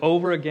over and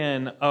over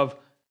again of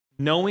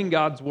knowing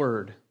God's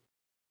Word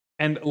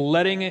and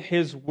letting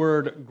His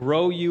Word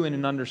grow you in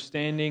an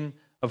understanding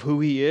of who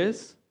He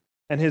is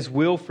and His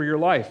will for your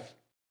life.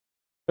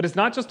 But it's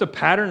not just a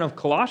pattern of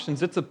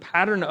Colossians, it's a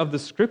pattern of the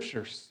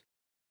Scriptures.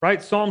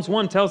 Right? Psalms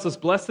 1 tells us,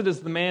 blessed is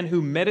the man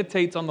who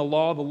meditates on the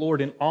law of the Lord,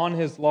 and on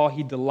His law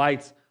he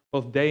delights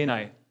both day and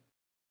night.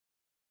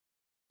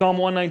 Psalm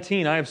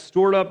 119, I have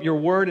stored up your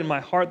word in my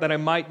heart that I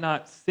might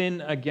not sin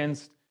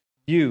against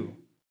you.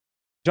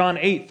 John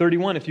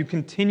 8:31, if you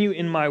continue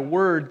in my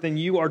word, then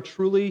you are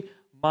truly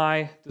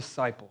my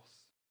disciples.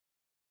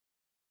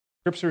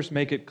 Scriptures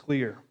make it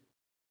clear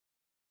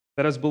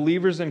that as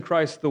believers in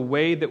Christ, the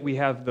way that we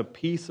have the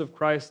peace of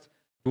Christ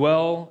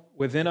dwell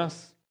within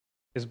us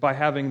is by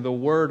having the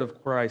word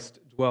of Christ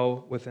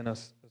dwell within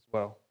us as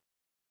well.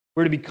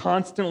 We're to be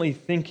constantly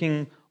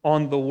thinking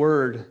on the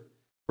word.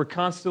 We're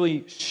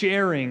constantly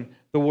sharing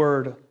the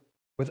word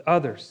with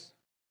others.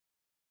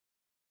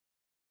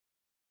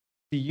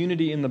 The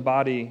unity in the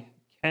body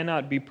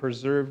cannot be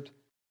preserved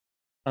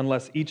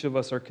unless each of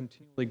us are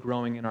continually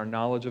growing in our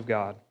knowledge of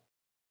God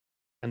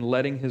and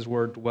letting His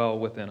word dwell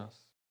within us.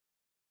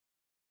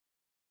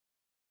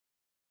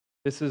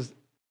 This is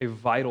a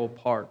vital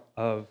part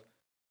of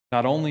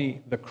not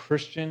only the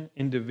Christian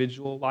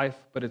individual life,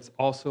 but it's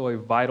also a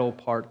vital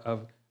part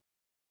of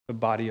the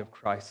body of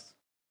Christ's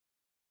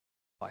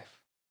life.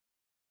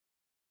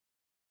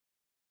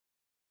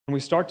 And we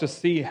start to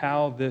see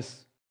how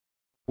this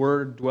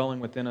word dwelling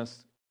within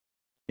us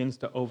begins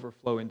to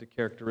overflow into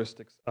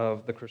characteristics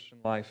of the Christian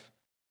life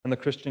and the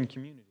Christian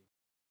community.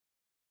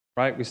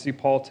 Right? We see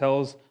Paul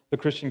tells the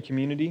Christian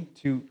community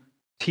to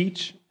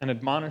teach and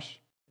admonish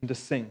and to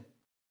sing.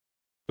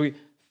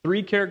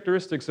 Three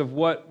characteristics of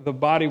what the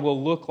body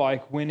will look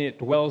like when it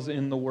dwells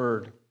in the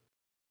Word.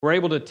 We're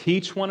able to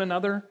teach one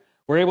another,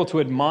 we're able to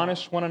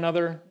admonish one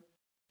another,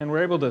 and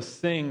we're able to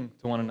sing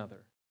to one another.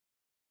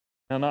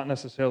 Now, not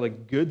necessarily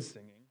good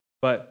singing,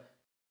 but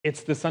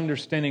it's this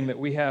understanding that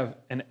we have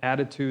an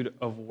attitude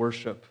of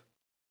worship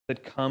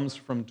that comes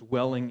from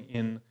dwelling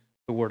in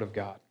the Word of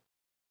God.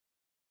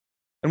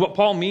 And what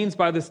Paul means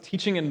by this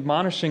teaching and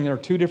admonishing are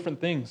two different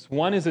things.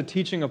 One is a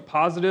teaching of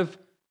positive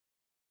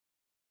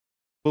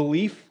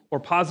belief or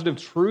positive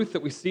truth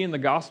that we see in the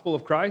gospel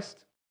of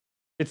Christ.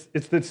 It's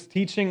this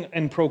teaching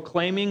and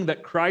proclaiming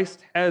that Christ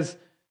has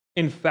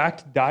in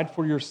fact died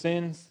for your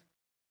sins,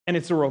 and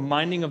it's a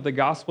reminding of the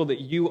gospel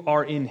that you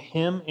are in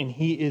Him and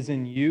He is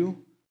in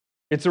you.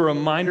 It's a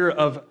reminder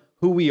of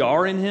who we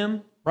are in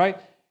Him, right?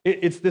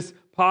 It's this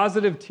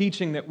positive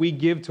teaching that we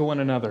give to one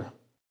another.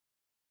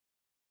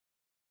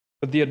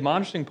 But the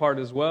admonishing part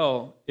as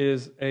well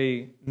is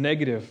a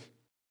negative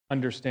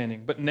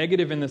understanding, but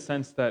negative in the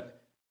sense that,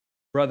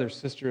 brother,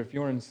 sister, if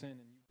you're in sin and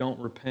you don't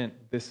repent,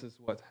 this is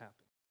what's happening.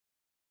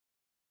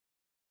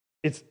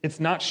 It's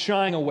not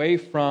shying away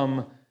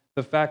from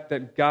the fact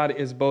that God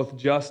is both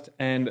just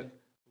and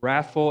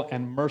wrathful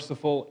and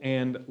merciful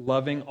and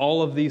loving,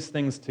 all of these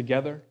things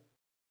together.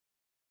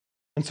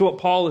 And so what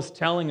Paul is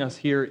telling us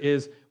here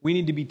is we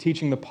need to be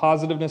teaching the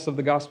positiveness of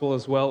the gospel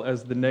as well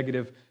as the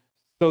negative,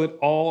 so it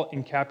all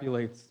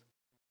encapsulates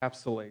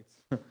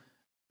the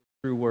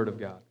true word of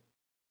God.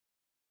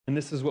 And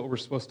this is what we're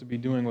supposed to be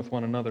doing with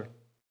one another.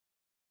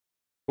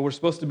 But we're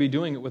supposed to be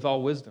doing it with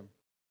all wisdom,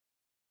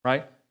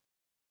 right?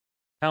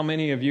 How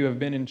many of you have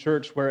been in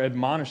church where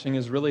admonishing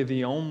is really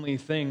the only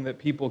thing that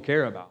people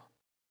care about?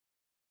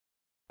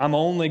 I'm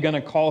only going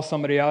to call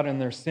somebody out in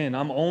their sin.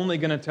 I'm only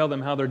going to tell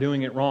them how they're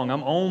doing it wrong.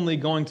 I'm only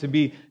going to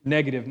be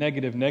negative,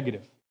 negative,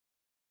 negative.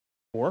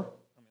 Or,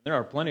 there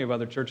are plenty of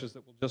other churches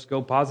that will just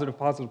go positive,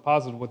 positive,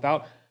 positive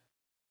without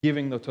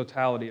giving the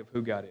totality of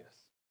who God is.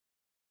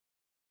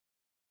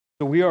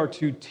 So we are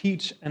to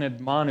teach and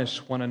admonish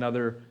one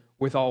another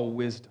with all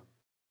wisdom.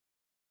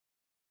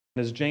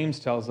 And as James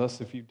tells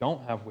us, if you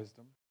don't have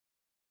wisdom,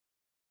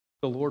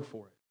 the Lord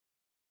for it.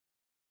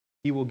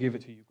 He will give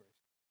it to you.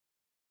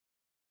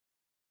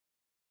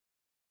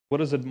 What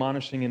does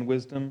admonishing in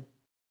wisdom,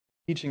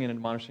 teaching and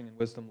admonishing in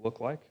wisdom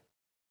look like?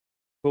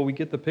 Well, we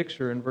get the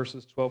picture in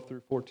verses 12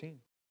 through 14,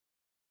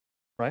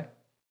 right?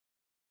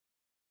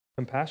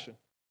 Compassion,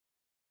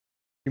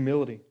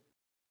 humility,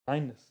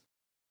 kindness,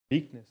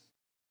 meekness,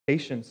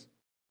 patience,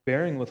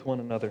 bearing with one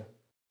another,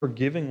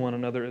 forgiving one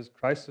another as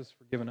Christ has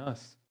forgiven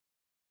us.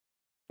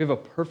 We have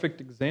a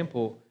perfect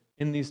example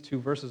in these two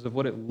verses of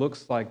what it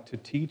looks like to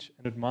teach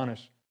and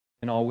admonish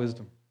in all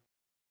wisdom.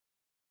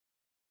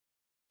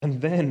 And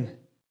then,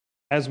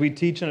 as we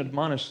teach and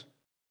admonish,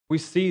 we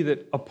see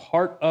that a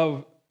part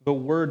of the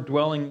word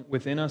dwelling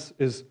within us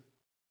is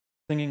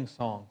singing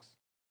songs,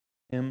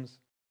 hymns,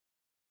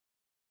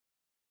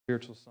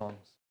 spiritual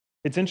songs.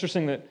 It's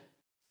interesting that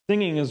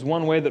singing is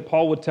one way that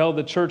Paul would tell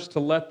the church to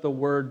let the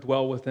word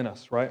dwell within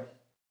us, right?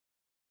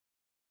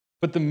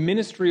 But the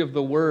ministry of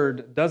the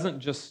word doesn't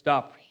just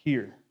stop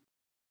here.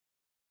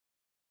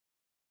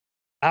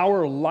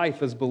 Our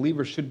life as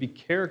believers should be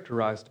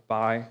characterized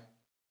by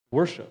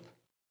worship.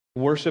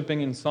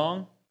 Worshiping in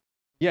song,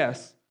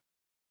 yes,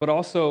 but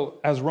also,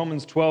 as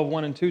Romans 12,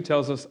 1 and 2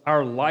 tells us,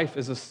 our life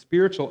is a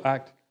spiritual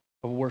act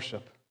of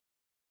worship.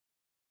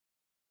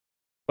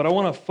 But I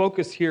want to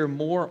focus here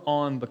more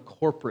on the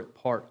corporate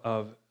part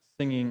of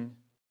singing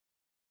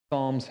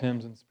psalms,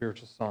 hymns, and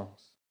spiritual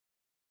songs.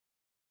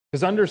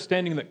 Because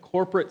understanding that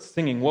corporate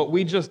singing, what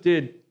we just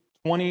did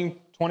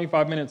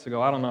 25 minutes ago,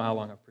 I don't know how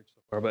long I've preached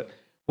so far, but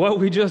what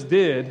we just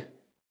did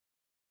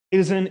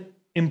is an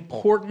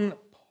important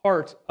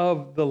part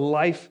of the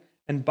life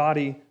and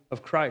body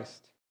of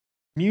Christ.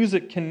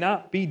 Music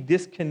cannot be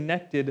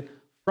disconnected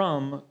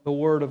from the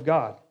Word of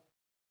God.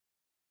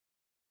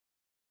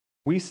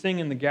 We sing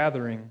in the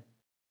gathering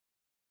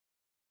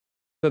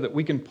so that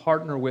we can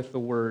partner with the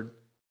Word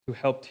to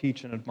help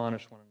teach and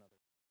admonish one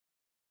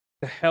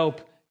another, to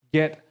help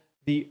get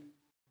the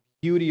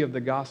beauty of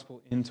the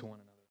gospel into one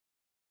another.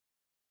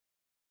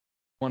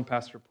 One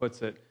pastor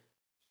puts it,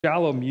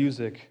 shallow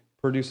music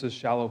produces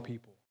shallow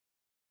people.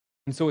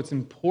 And so it's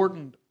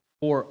important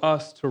for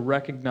us to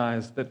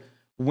recognize that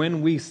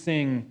when we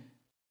sing,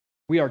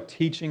 we are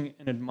teaching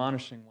and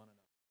admonishing one another.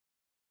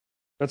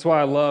 That's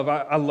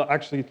why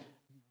actually,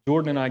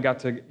 Jordan and I got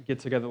to get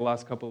together the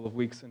last couple of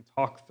weeks and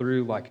talk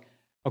through,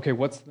 okay,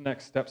 what's the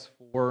next steps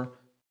for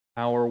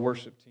our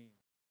worship team?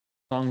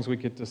 Songs we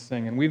get to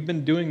sing. And we've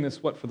been doing this,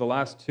 for the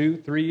last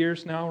 2-3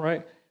 years now,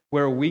 right?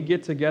 Where we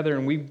get together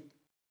and we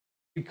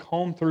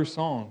comb through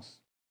songs.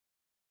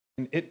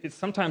 And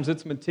sometimes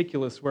it's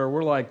meticulous where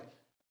we're like,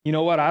 you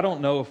know what, I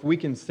don't know if we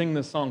can sing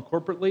this song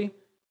corporately.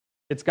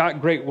 It's got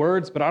great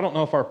words, but I don't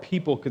know if our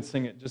people could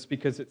sing it just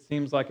because it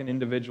seems like an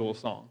individual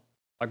song,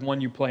 like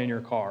one you play in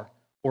your car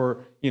or,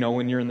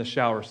 when you're in the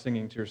shower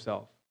singing to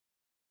yourself.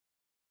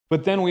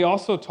 But then we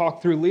also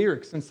talk through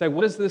lyrics and say,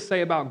 what does this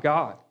say about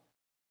God?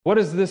 What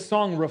does this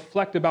song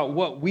reflect about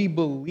what we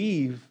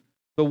believe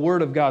the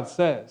Word of God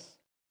says?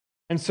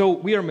 And so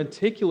we are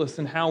meticulous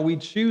in how we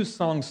choose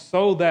songs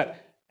so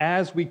that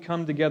as we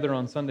come together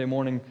on Sunday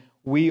morning,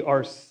 we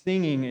are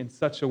singing in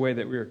such a way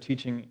that we are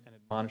teaching and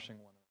admonishing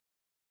one another.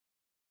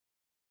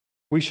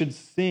 We should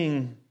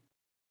sing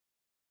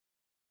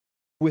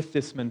with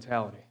this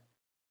mentality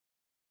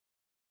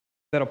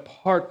that a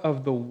part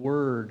of the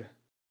Word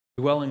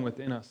dwelling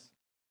within us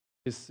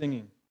is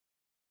singing.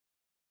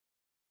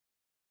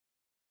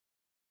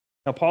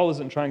 Now, Paul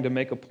isn't trying to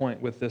make a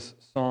point with this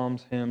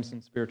psalms, hymns,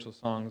 and spiritual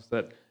songs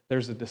that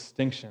there's a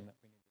distinction that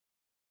we need.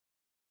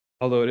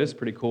 Although it is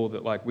pretty cool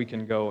that we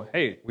can go,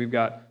 hey, we've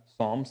got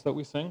psalms that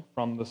we sing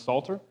from the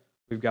Psalter,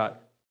 we've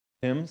got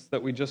hymns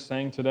that we just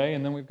sang today,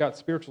 and then we've got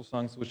spiritual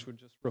songs which would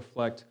just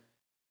reflect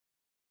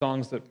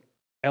songs that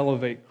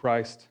elevate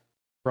Christ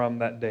from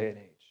that day and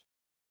age.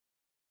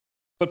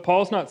 But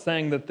Paul's not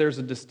saying that there's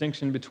a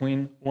distinction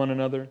between one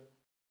another.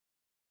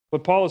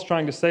 What Paul is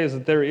trying to say is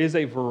that there is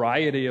a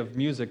variety of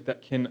music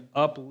that can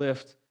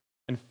uplift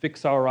and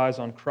fix our eyes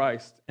on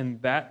Christ, and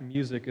that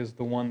music is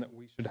the one that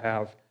we should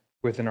have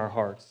within our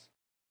hearts.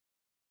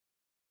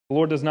 The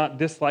Lord does not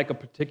dislike a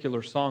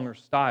particular song or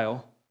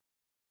style,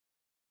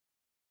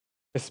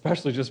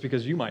 especially just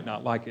because you might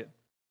not like it.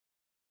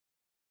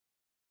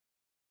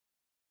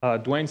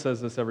 Dwayne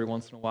says this every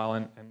once in a while,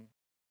 and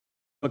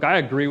look, I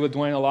agree with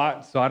Dwayne a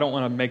lot, so I don't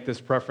want to make this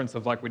preference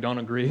of we don't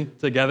agree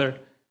together,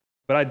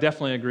 but I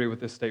definitely agree with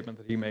this statement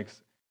that he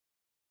makes.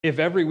 If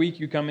every week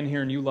you come in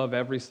here and you love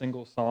every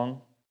single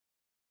song,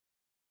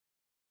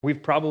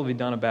 we've probably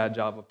done a bad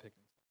job of picking.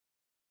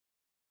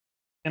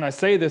 And I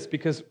say this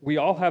because we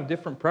all have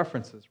different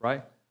preferences,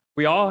 right?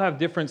 We all have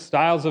different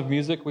styles of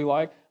music we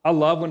like. I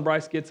love when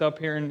Bryce gets up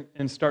here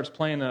and starts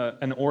playing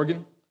an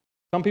organ.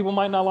 Some people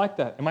might not like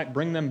that. It might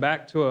bring them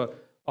back to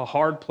a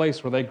hard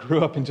place where they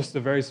grew up in just a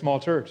very small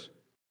church.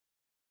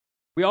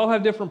 We all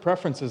have different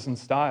preferences and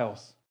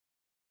styles.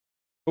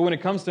 But when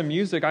it comes to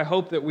music, I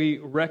hope that we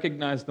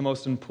recognize the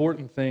most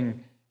important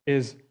thing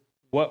is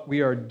what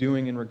we are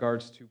doing in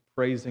regards to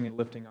praising and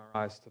lifting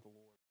our eyes to the Lord.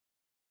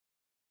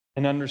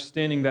 And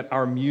understanding that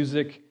our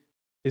music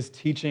is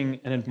teaching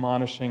and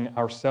admonishing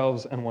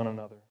ourselves and one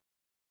another.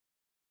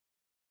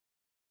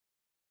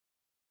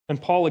 And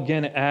Paul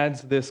again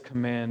adds this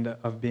command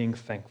of being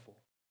thankful.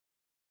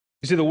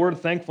 You see, the word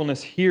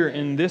thankfulness here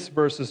in this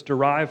verse is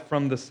derived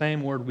from the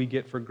same word we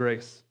get for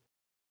grace.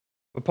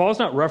 But Paul's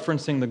not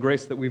referencing the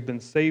grace that we've been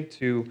saved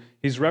to.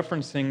 He's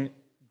referencing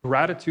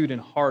gratitude in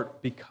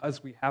heart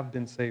because we have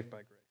been saved by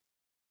grace.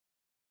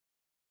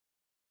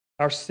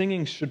 Our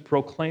singing should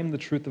proclaim the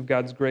truth of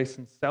God's grace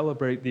and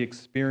celebrate the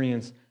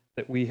experience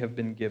that we have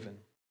been given.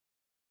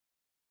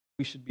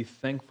 We should be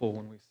thankful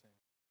when we sing.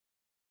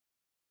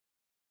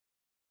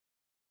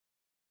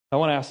 I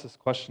want to ask this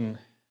question.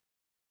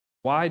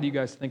 Why do you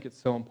guys think it's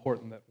so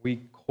important that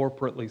we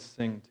corporately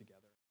sing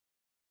together?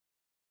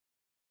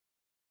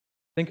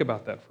 Think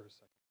about that for a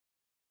second.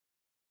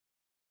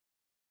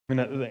 I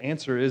mean, the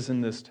answer is in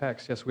this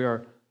text. Yes, we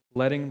are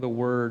letting the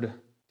Word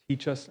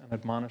teach us and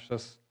admonish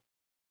us.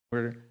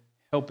 We're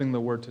helping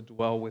the Word to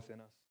dwell within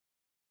us.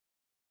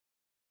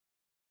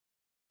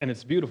 And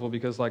it's beautiful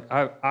because,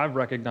 I've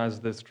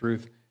recognized this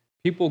truth.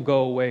 People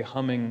go away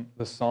humming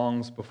the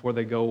songs before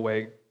they go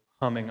away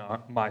humming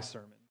my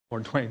sermon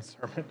or Dwayne's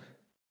sermon.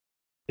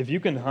 If you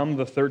can hum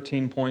the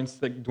 13 points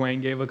that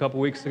Dwayne gave a couple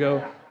weeks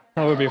ago,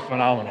 that would be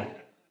phenomenal.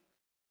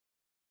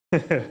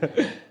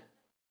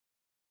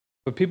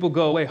 But people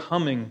go away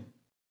humming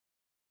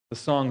the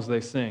songs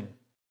they sing.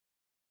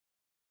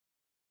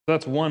 So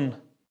that's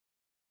one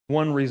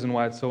reason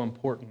why it's so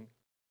important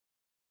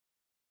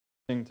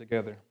to sing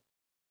together,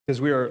 because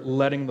we are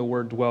letting the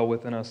Word dwell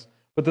within us.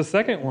 But the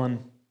second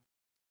one,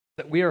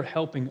 that we are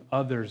helping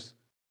others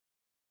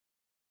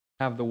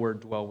have the Word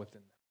dwell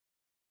within them.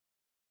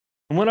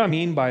 And what I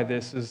mean by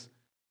this is,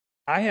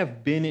 I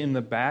have been in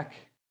the back,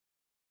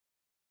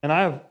 and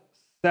I have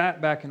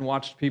sat back and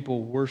watched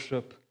people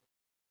worship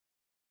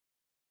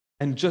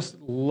and just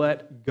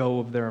let go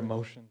of their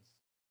emotions,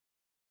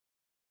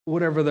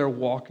 whatever they're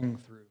walking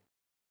through,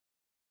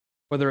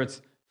 whether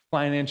it's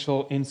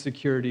financial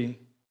insecurity,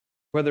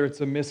 whether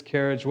it's a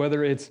miscarriage,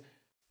 whether it's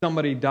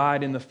somebody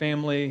died in the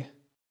family,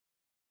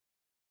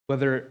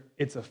 whether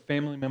it's a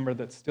family member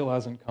that still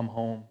hasn't come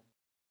home.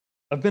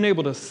 I've been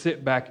able to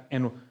sit back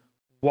and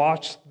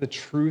watch the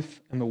truth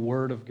and the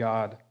Word of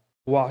God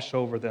wash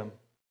over them.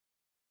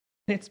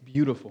 It's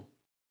beautiful.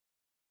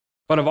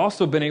 But I've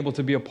also been able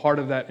to be a part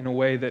of that in a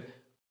way that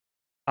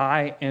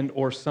I and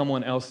or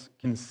someone else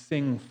can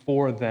sing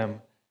for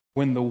them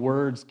when the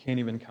words can't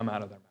even come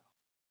out of their mouth.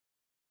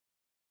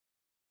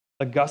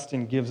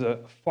 Augustine gives a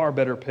far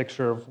better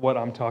picture of what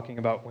I'm talking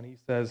about when he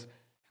says,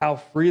 "How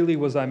freely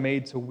was I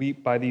made to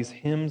weep by these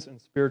hymns and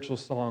spiritual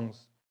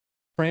songs,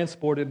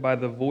 transported by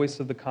the voice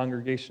of the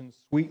congregation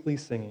sweetly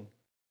singing.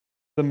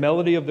 The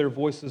melody of their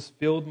voices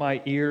filled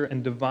my ear,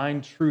 and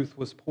divine truth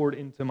was poured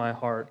into my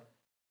heart.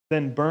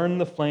 Then burned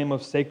the flame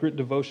of sacred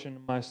devotion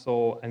in my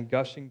soul, and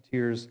gushing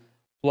tears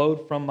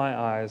flowed from my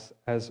eyes,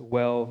 as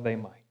well they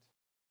might."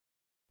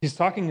 He's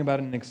talking about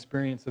an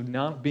experience of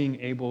not being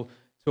able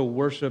to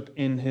worship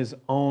in his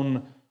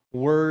own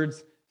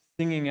words,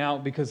 singing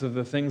out because of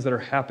the things that are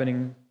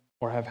happening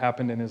or have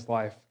happened in his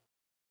life.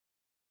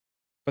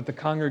 But the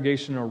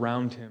congregation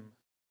around him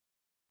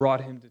brought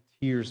him to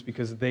tears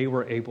because they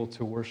were able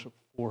to worship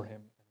for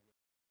him.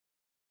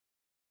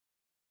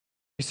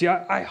 You see,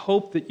 I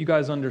hope that you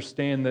guys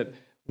understand that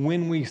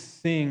when we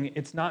sing,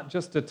 it's not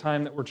just a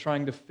time that we're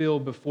trying to fill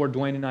before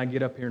Dwayne and I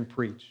get up here and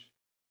preach.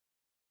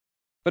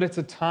 But it's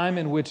a time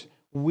in which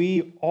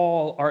we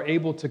all are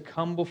able to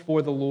come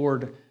before the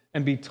Lord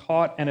and be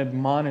taught and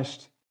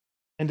admonished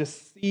and to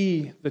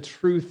see the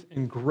truth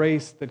and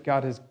grace that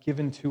God has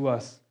given to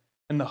us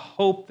and the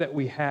hope that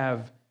we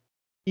have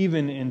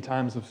even in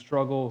times of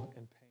struggle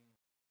and pain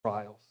and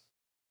trials.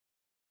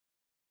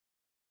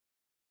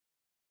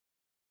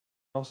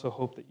 I also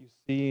hope that you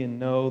see and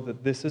know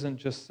that this isn't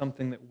just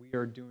something that we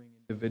are doing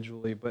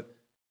individually, but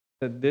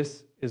that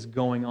this is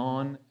going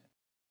on,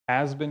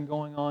 has been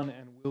going on,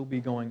 and will be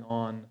going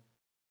on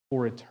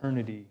for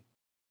eternity.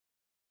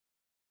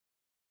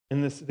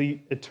 And this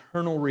the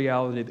eternal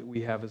reality that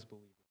we have as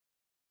believers.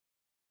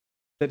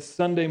 That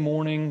Sunday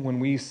morning when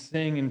we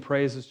sing and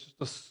praise is just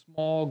a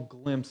small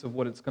glimpse of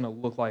what it's going to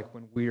look like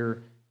when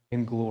we're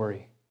in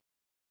glory.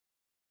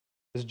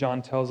 As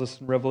John tells us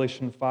in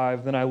Revelation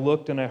 5, "Then I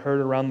looked and I heard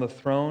around the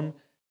throne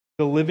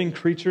the living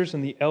creatures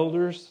and the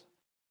elders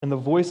and the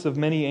voice of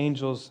many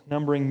angels,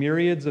 numbering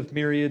myriads of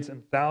myriads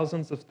and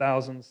thousands of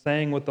thousands,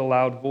 saying with a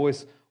loud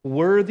voice,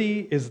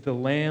 'Worthy is the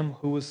Lamb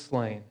who was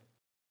slain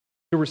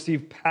to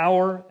receive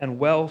power and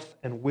wealth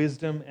and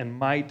wisdom and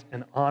might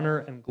and honor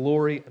and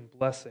glory and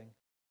blessing.'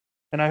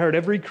 And I heard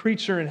every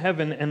creature in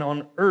heaven and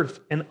on earth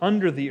and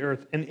under the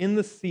earth and in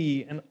the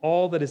sea and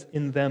all that is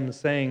in them,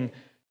 saying,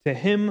 'To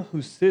him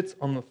who sits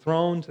on the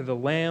throne, to the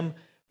Lamb,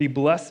 be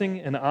blessing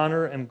and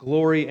honor and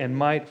glory and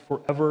might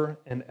forever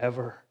and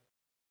ever.'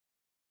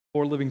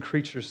 4 living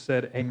creatures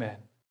said,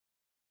 'Amen.'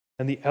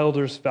 And the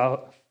elders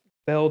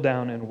fell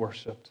down and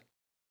worshiped."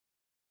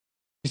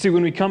 You see,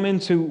 when we come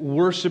into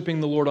worshiping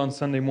the Lord on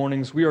Sunday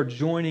mornings, we are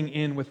joining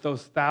in with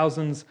those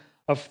thousands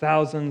of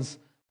thousands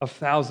of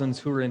thousands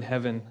who are in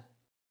heaven.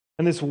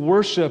 And this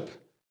worship,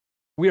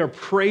 we are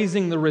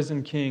praising the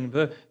risen King,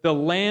 the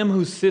Lamb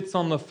who sits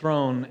on the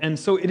throne. And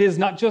so it is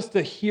not just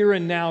a here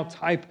and now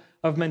type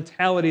of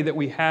mentality that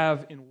we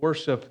have in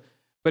worship,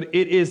 but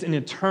it is an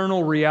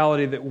eternal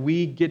reality that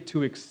we get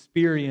to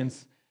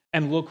experience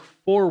and look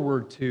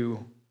forward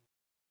to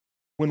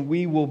when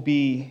we will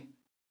be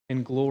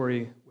in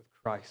glory with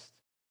Christ.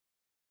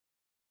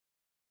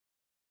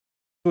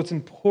 So it's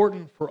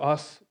important for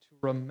us to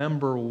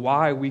remember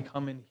why we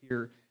come in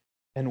here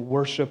and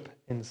worship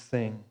and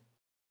sing.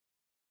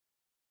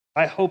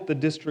 I hope the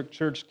district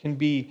church can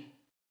be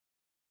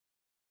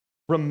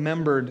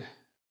remembered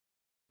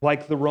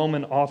like the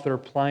Roman author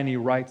Pliny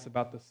writes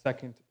about the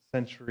second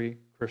century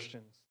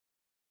Christians.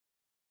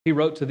 He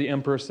wrote to the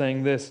emperor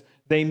saying this,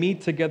 "They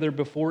meet together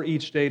before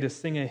each day to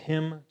sing a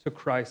hymn to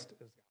Christ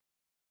as God."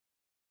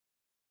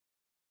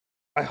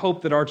 I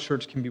hope that our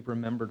church can be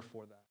remembered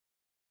for that.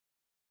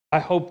 I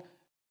hope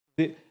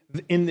that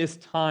in this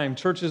time,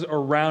 churches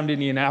around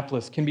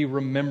Indianapolis can be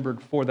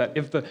remembered for that.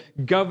 If the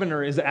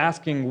governor is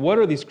asking, what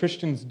are these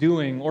Christians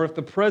doing? Or if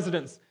the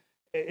president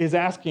is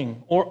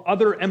asking, or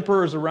other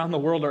emperors around the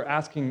world are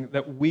asking,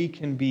 that we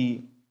can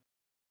be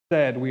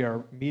said we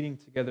are meeting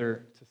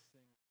together to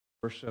sing,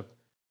 worship,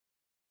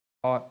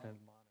 taught, and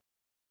admonish,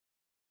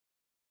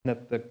 and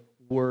that the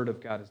word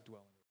of God is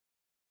dwelling.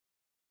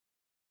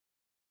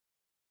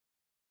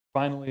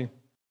 Finally,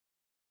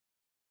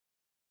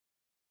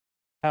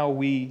 how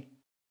we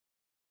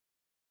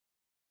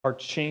are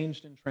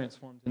changed and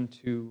transformed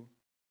into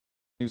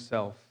new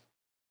self.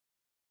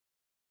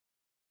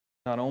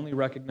 Not only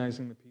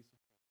recognizing the peace of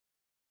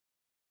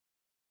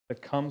God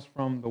that comes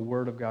from the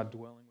Word of God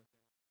dwelling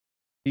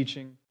within,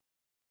 teaching,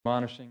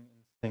 admonishing,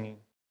 and singing,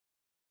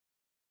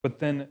 but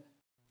then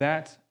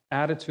that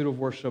attitude of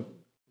worship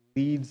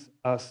leads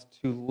us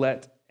to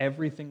let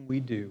everything we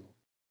do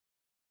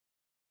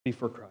be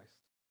for Christ.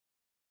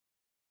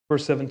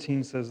 Verse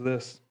 17 says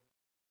this,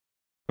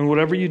 "And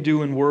whatever you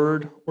do in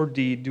word or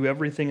deed, do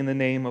everything in the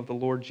name of the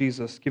Lord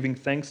Jesus, giving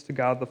thanks to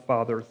God the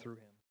Father through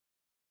him."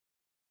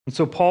 And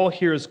so Paul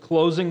here is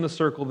closing the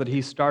circle that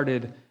he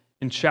started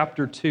in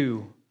chapter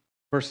 2,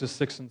 verses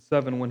 6 and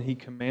 7, when he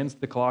commands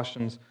the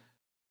Colossians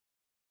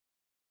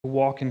to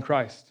walk in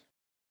Christ,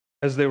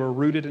 as they were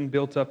rooted and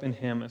built up in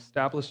him,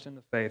 established in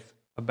the faith,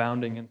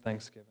 abounding in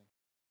thanksgiving.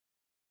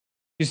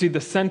 You see, the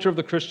center of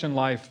the Christian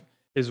life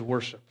is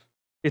worship.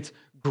 It's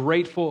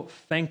grateful,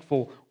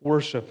 thankful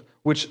worship,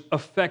 which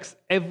affects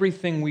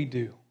everything we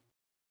do.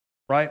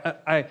 Right?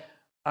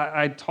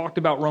 I talked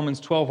about Romans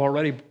 12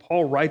 already.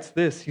 Paul writes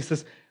this. He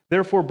says,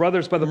 "Therefore,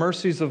 brothers, by the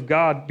mercies of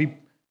God,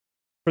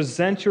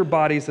 present your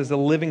bodies as a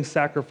living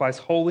sacrifice,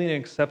 holy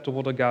and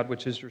acceptable to God,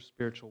 which is your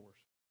spiritual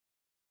worship."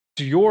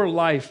 So your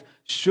life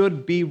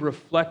should be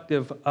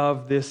reflective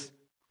of this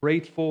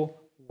grateful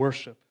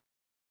worship.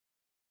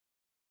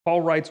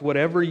 Paul writes,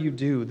 whatever you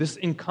do, this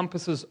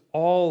encompasses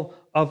all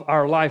of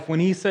our life. When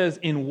he says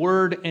in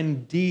word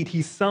and deed,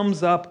 he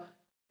sums up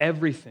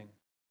everything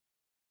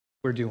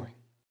we're doing.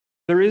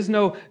 There is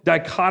no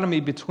dichotomy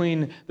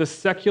between the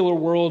secular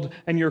world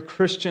and your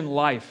Christian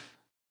life.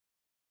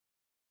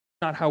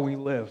 It's not how we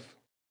live.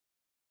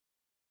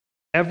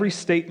 Every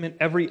statement,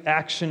 every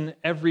action,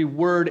 every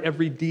word,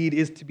 every deed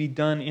is to be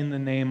done in the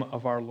name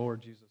of our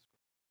Lord Jesus.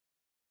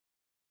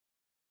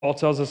 Paul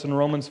tells us in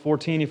Romans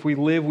 14, if we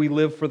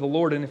live for the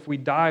Lord, and if we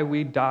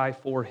die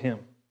for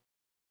him.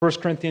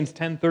 1 Corinthians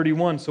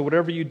 10:31, so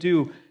whatever you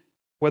do,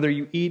 whether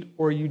you eat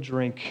or you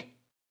drink,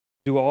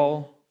 do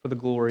all for the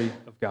glory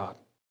of God.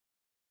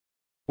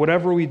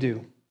 Whatever we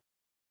do.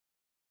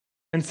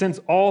 And since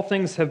all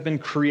things have been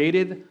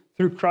created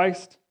through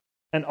Christ,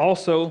 and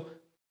also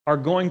are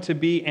going to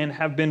be and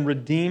have been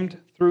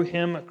redeemed through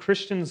him,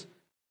 Christians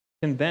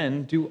can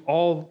then do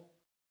all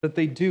that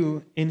they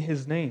do in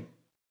his name.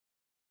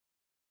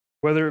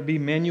 Whether it be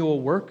manual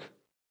work,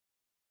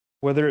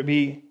 whether it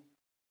be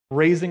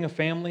raising a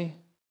family,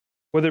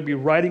 whether it be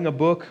writing a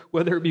book,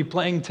 whether it be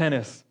playing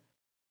tennis,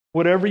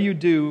 whatever you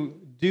do,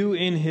 do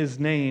in his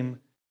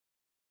name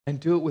and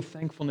do it with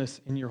thankfulness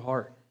in your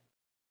heart.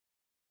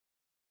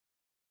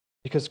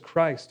 Because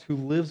Christ, who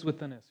lives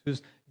within us,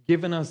 who's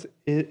given us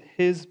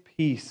his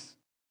peace,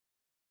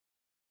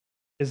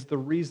 is the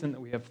reason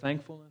that we have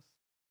thankfulness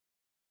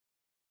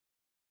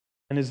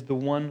and is the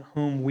one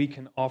whom we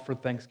can offer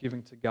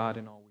thanksgiving to God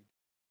in all we do.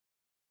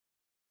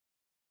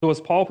 So as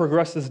Paul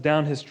progresses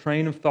down his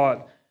train of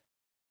thought,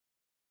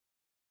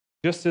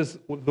 just as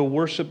the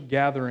worship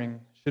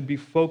gathering should be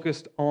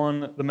focused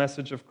on the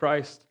message of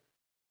Christ,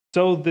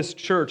 so this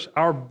church,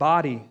 our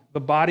body, the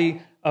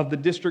body of the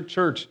district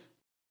church,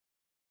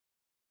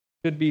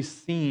 should be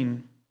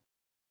seen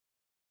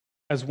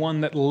as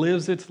one that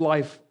lives its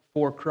life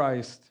for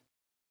Christ,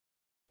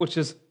 which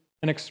is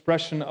an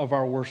expression of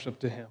our worship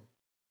to him.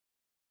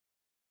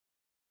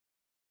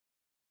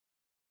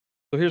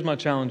 So here's my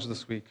challenge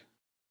this week.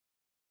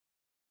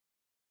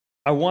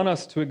 I want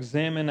us to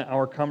examine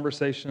our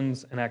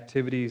conversations and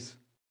activities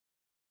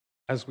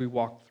as we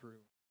walk through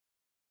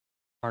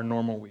our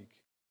normal week.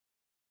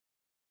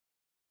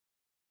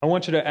 I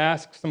want you to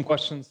ask some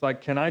questions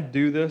like, can I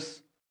do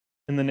this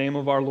in the name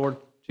of our Lord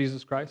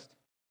Jesus Christ?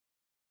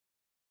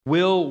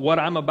 Will what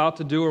I'm about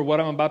to do or what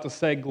I'm about to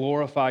say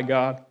glorify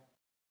God?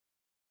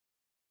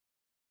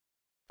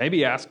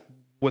 Maybe ask,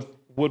 would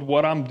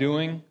what I'm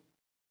doing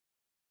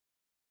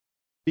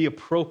be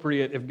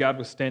appropriate if God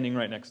was standing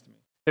right next to me?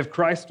 If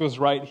Christ was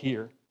right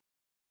here?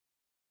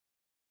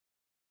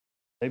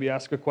 Maybe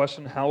ask a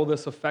question, how will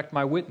this affect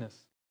my witness?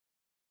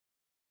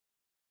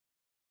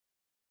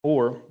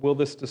 Or will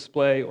this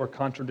display or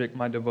contradict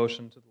my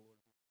devotion to the Lord?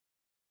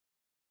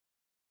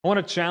 I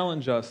want to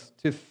challenge us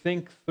to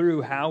think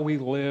through how we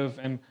live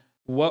and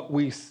what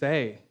we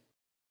say.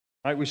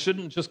 Right? We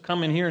shouldn't just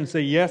come in here and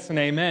say yes and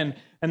amen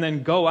and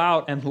then go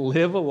out and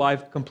live a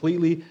life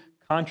completely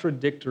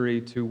contradictory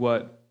to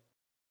what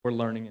we're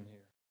learning in here.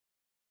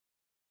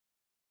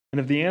 And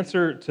if the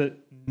answer to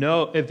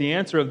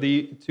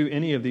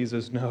any of these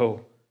is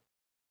no,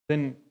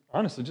 then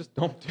honestly, just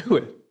don't do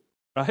it,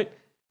 right?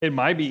 It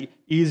might be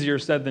easier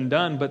said than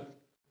done, but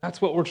that's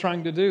what we're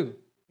trying to do.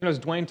 As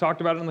Dwayne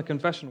talked about it in the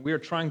confession, we are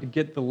trying to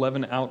get the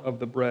leaven out of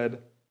the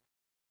bread.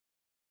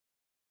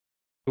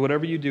 So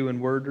whatever you do in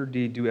word or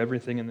deed, do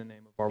everything in the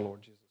name of our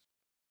Lord Jesus.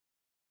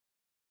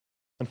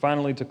 And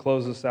finally, to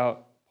close this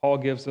out, Paul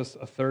gives us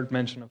a third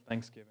mention of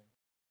thanksgiving.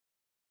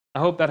 I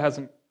hope that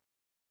hasn't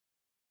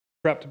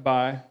crept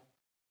by,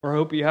 or I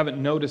hope you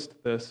haven't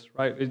noticed this,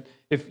 right?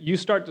 If you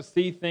start to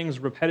see things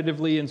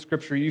repetitively in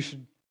Scripture, you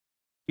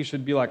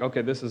should be like,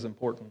 okay, this is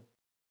important.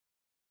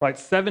 Right?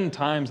 7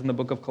 times in the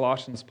book of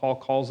Colossians, Paul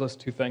calls us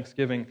to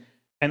thanksgiving,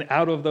 and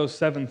out of those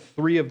 7,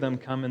 3 of them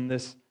come in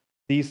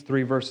these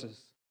 3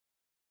 verses.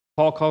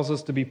 Paul calls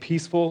us to be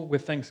peaceful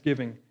with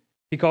thanksgiving.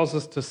 He calls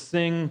us to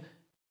sing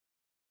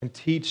and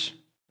teach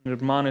and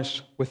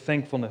admonish with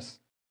thankfulness.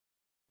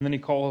 And then he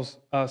calls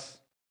us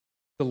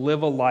to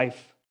live a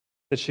life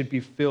that should be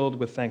filled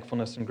with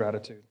thankfulness and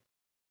gratitude.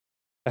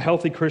 A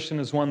healthy Christian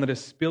is one that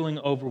is spilling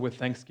over with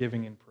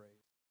thanksgiving and praise.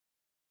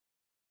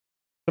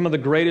 Some of the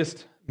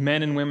greatest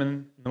men and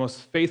women, the most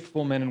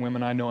faithful men and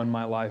women I know in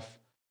my life,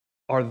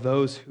 are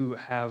those who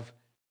have a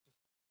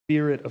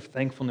spirit of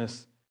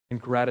thankfulness and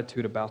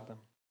gratitude about them.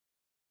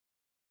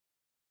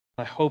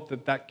 I hope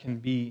that can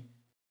be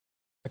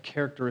a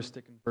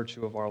characteristic and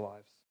virtue of our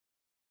lives.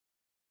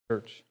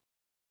 Church.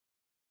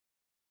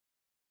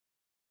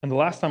 And the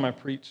last time I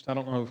preached, I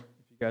don't know if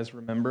you guys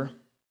remember,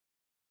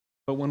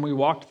 but when we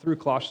walked through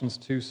Colossians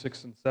 2,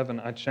 6, and 7,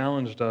 I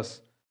challenged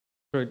us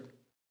to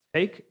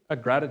take a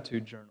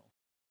gratitude journal.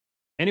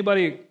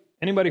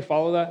 Anybody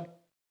follow that?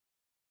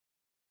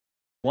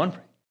 One?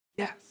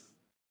 Yes.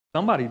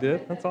 Somebody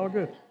did. That's all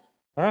good.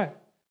 All right.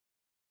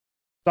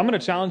 So I'm going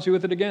to challenge you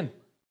with it again.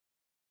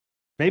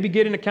 Maybe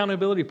get an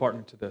accountability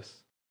partner to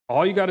this.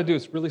 All you got to do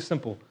is really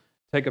simple.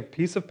 Take a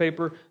piece of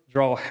paper,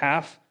 draw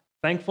half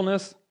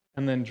thankfulness,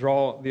 and then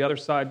draw the other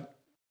side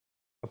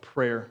a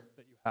prayer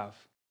that you have.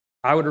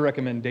 I would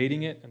recommend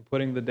dating it and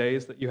putting the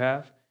days that you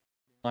have,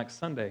 like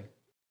Sunday.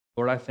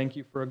 Lord, I thank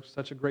you for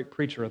such a great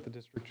preacher at the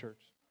district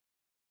church.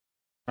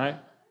 All right?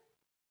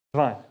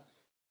 Fine.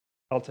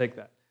 I'll take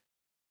that.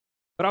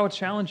 But I would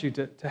challenge you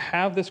to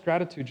have this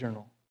gratitude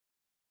journal.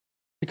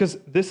 Because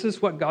this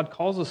is what God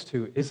calls us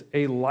to, is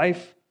a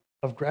life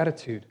of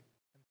gratitude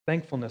and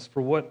thankfulness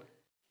for what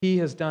He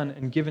has done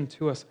and given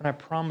to us. And I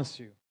promise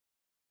you,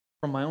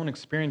 from my own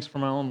experience,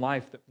 from my own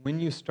life, that when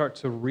you start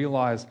to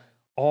realize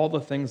all the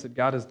things that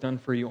God has done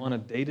for you on a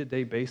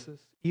day-to-day basis,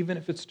 even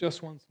if it's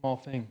just one small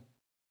thing,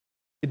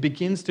 it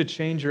begins to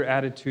change your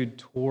attitude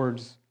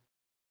towards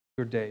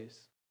your days.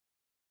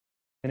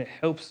 And it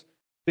helps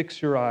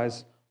fix your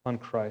eyes on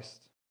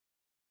Christ.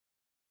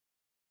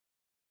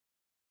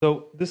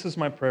 So this is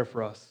my prayer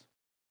for us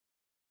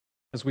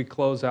as we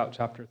close out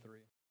chapter 3.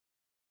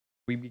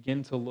 We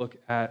begin to look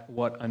at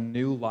what a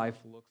new life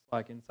looks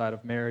like inside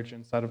of marriage,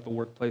 inside of the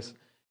workplace,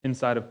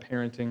 inside of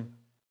parenting,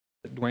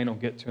 that Dwayne will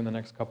get to in the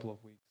next couple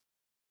of weeks.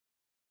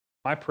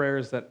 My prayer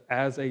is that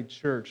as a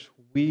church,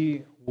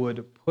 we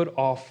would put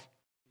off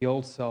the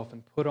old self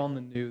and put on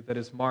the new that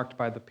is marked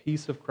by the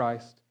peace of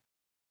Christ,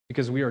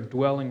 because we are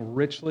dwelling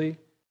richly,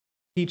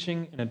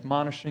 teaching and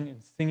admonishing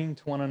and singing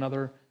to one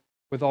another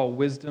with all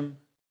wisdom and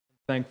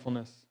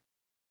thankfulness,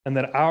 and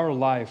that our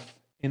life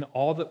in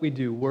all that we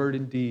do, word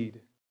and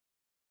deed,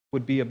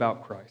 would be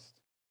about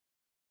Christ,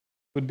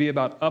 would be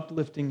about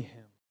uplifting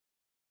Him,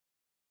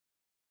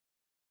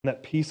 and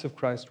that peace of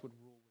Christ would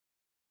rule.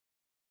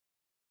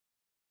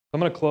 I'm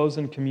going to close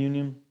in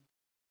communion.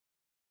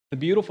 The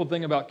beautiful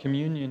thing about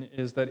communion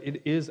is that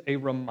it is a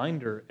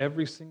reminder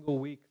every single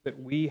week that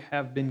we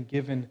have been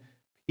given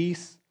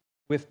peace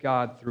with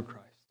God through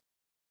Christ,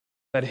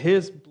 that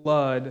His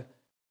blood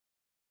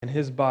and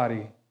His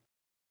body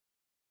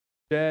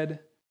shed,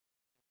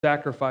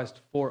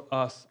 sacrificed for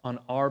us on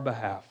our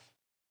behalf,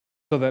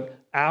 so that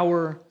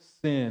our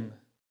sin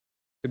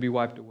could be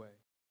wiped away.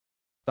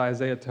 As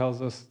Isaiah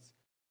tells us, it's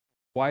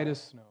white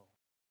as snow.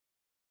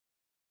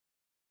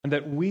 And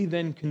that we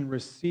then can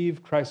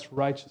receive Christ's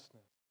righteousness,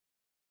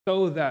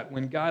 so that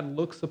when God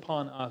looks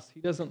upon us, He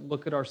doesn't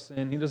look at our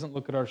sin, He doesn't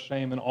look at our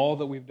shame and all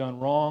that we've done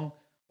wrong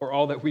or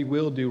all that we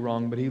will do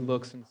wrong, but He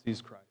looks and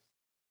sees Christ.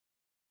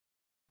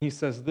 He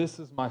says, "This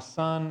is my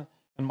son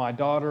and my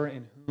daughter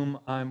in whom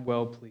I'm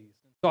well pleased."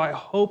 So I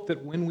hope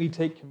that when we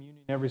take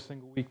communion every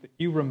single week, that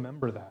you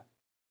remember that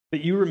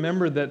you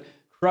remember that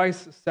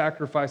Christ's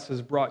sacrifice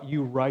has brought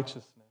you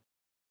righteousness,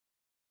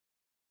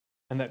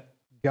 and that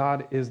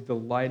God is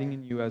delighting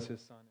in you as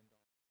His son.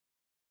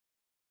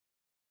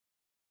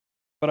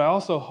 But I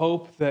also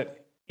hope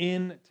that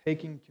in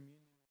taking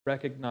communion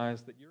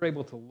recognize that you're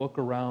able to look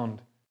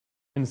around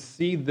and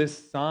see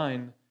this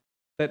sign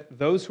that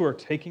those who are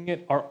taking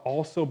it are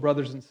also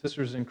brothers and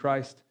sisters in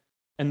Christ,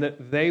 and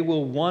that they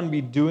will, one,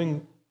 be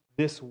doing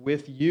this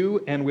with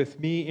you and with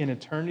me in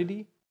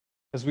eternity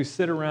as we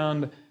sit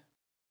around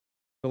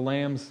the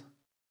Lamb's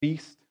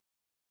feast,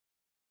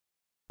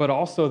 but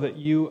also that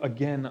you,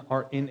 again,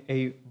 are in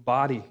a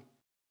body.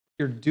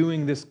 You're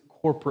doing this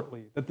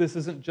corporately, that this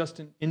isn't just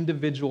an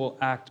individual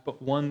act,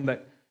 but one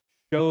that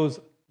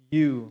shows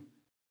you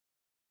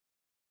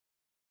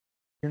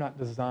you're not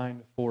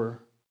designed for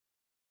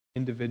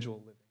individual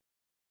living.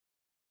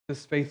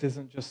 This faith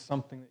isn't just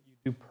something that you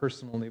do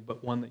personally,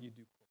 but one that you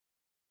do.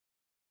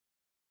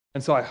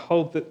 And so I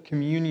hope that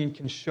communion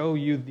can show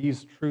you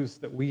these truths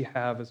that we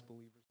have as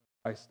believers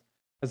in Christ,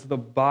 as the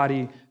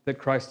body that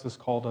Christ has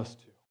called us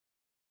to.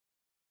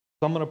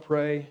 So I'm going to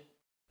pray,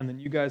 and then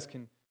you guys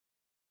can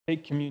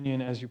take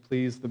communion as you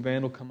please. The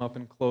band will come up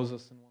and close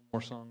us in one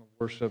more song of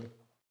worship.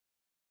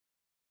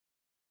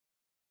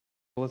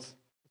 So let's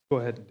go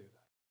ahead and do that.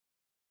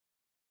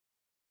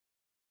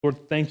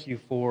 Lord, thank you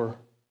for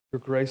your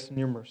grace and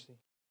your mercy.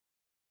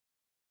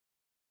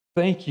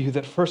 Thank you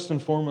that first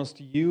and foremost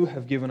you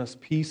have given us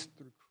peace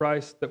through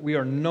Christ, that we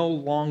are no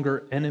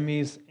longer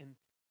enemies and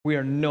we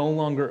are no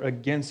longer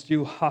against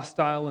you,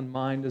 hostile in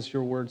mind, as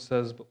your word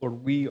says, but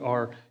Lord, we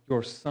are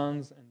your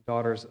sons and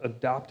daughters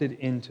adopted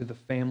into the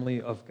family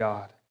of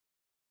God.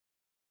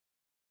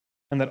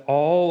 And that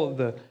all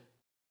the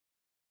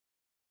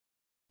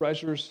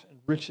treasures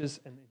and riches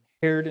and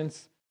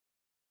inheritance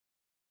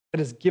that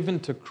is given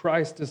to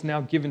Christ is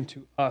now given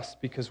to us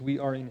because we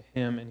are in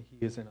him and he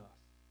is in us.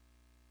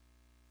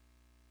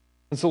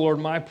 And so, Lord,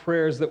 my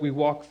prayer is that we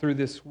walk through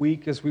this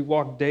week, as we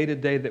walk day to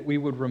day, that we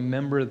would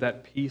remember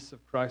that peace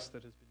of Christ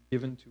that has been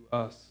given to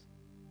us.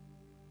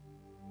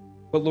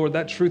 But, Lord,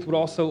 that truth would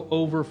also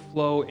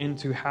overflow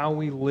into how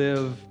we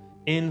live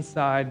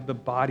inside the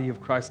body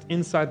of Christ,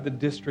 inside the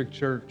district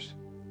church,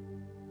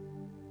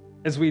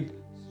 as we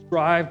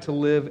strive to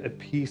live at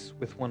peace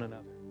with one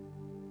another.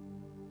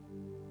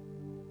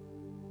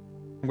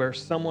 Where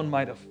someone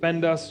might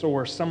offend us or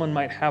where someone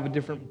might have a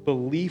different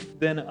belief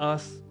than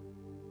us,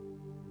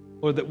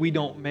 or that we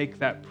don't make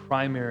that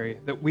primary,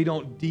 that we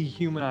don't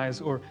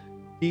dehumanize or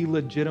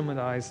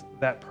delegitimize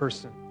that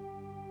person.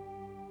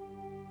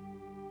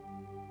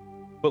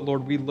 But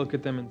Lord, we look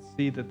at them and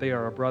see that they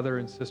are a brother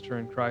and sister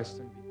in Christ,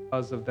 and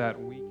because of that,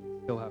 we can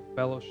still have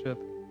fellowship,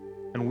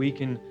 and we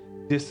can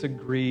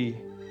disagree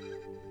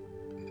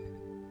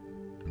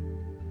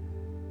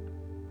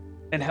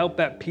and help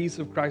that peace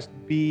of Christ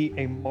be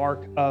a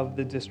mark of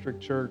the district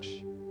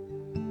church,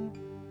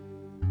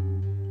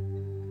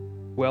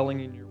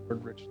 dwelling in your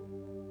word richly,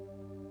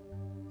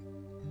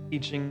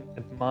 teaching,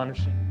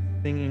 admonishing,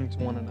 singing to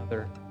one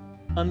another,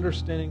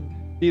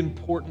 understanding the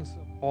importance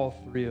of all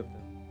three of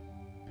them.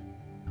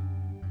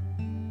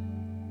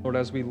 Lord,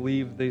 as we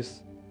leave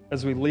this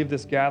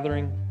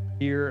gathering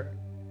here,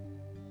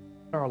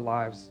 let our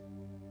lives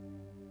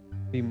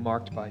be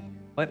marked by you.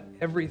 Let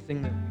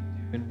everything that we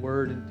do in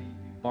word and deed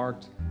be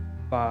marked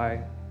by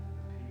the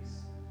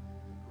peace,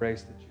 the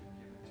grace that you've given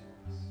to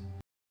us.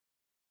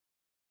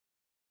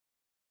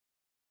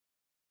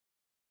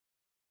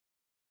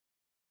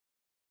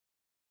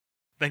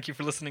 Thank you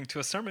for listening to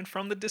a sermon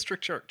from the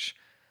District Church.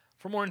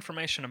 For more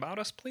information about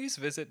us, please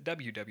visit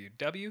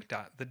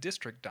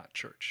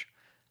www.thedistrict.church.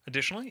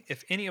 Additionally,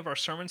 if any of our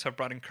sermons have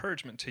brought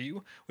encouragement to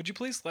you, would you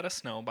please let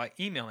us know by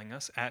emailing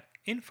us at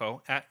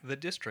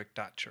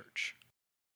info@thedistrict.church.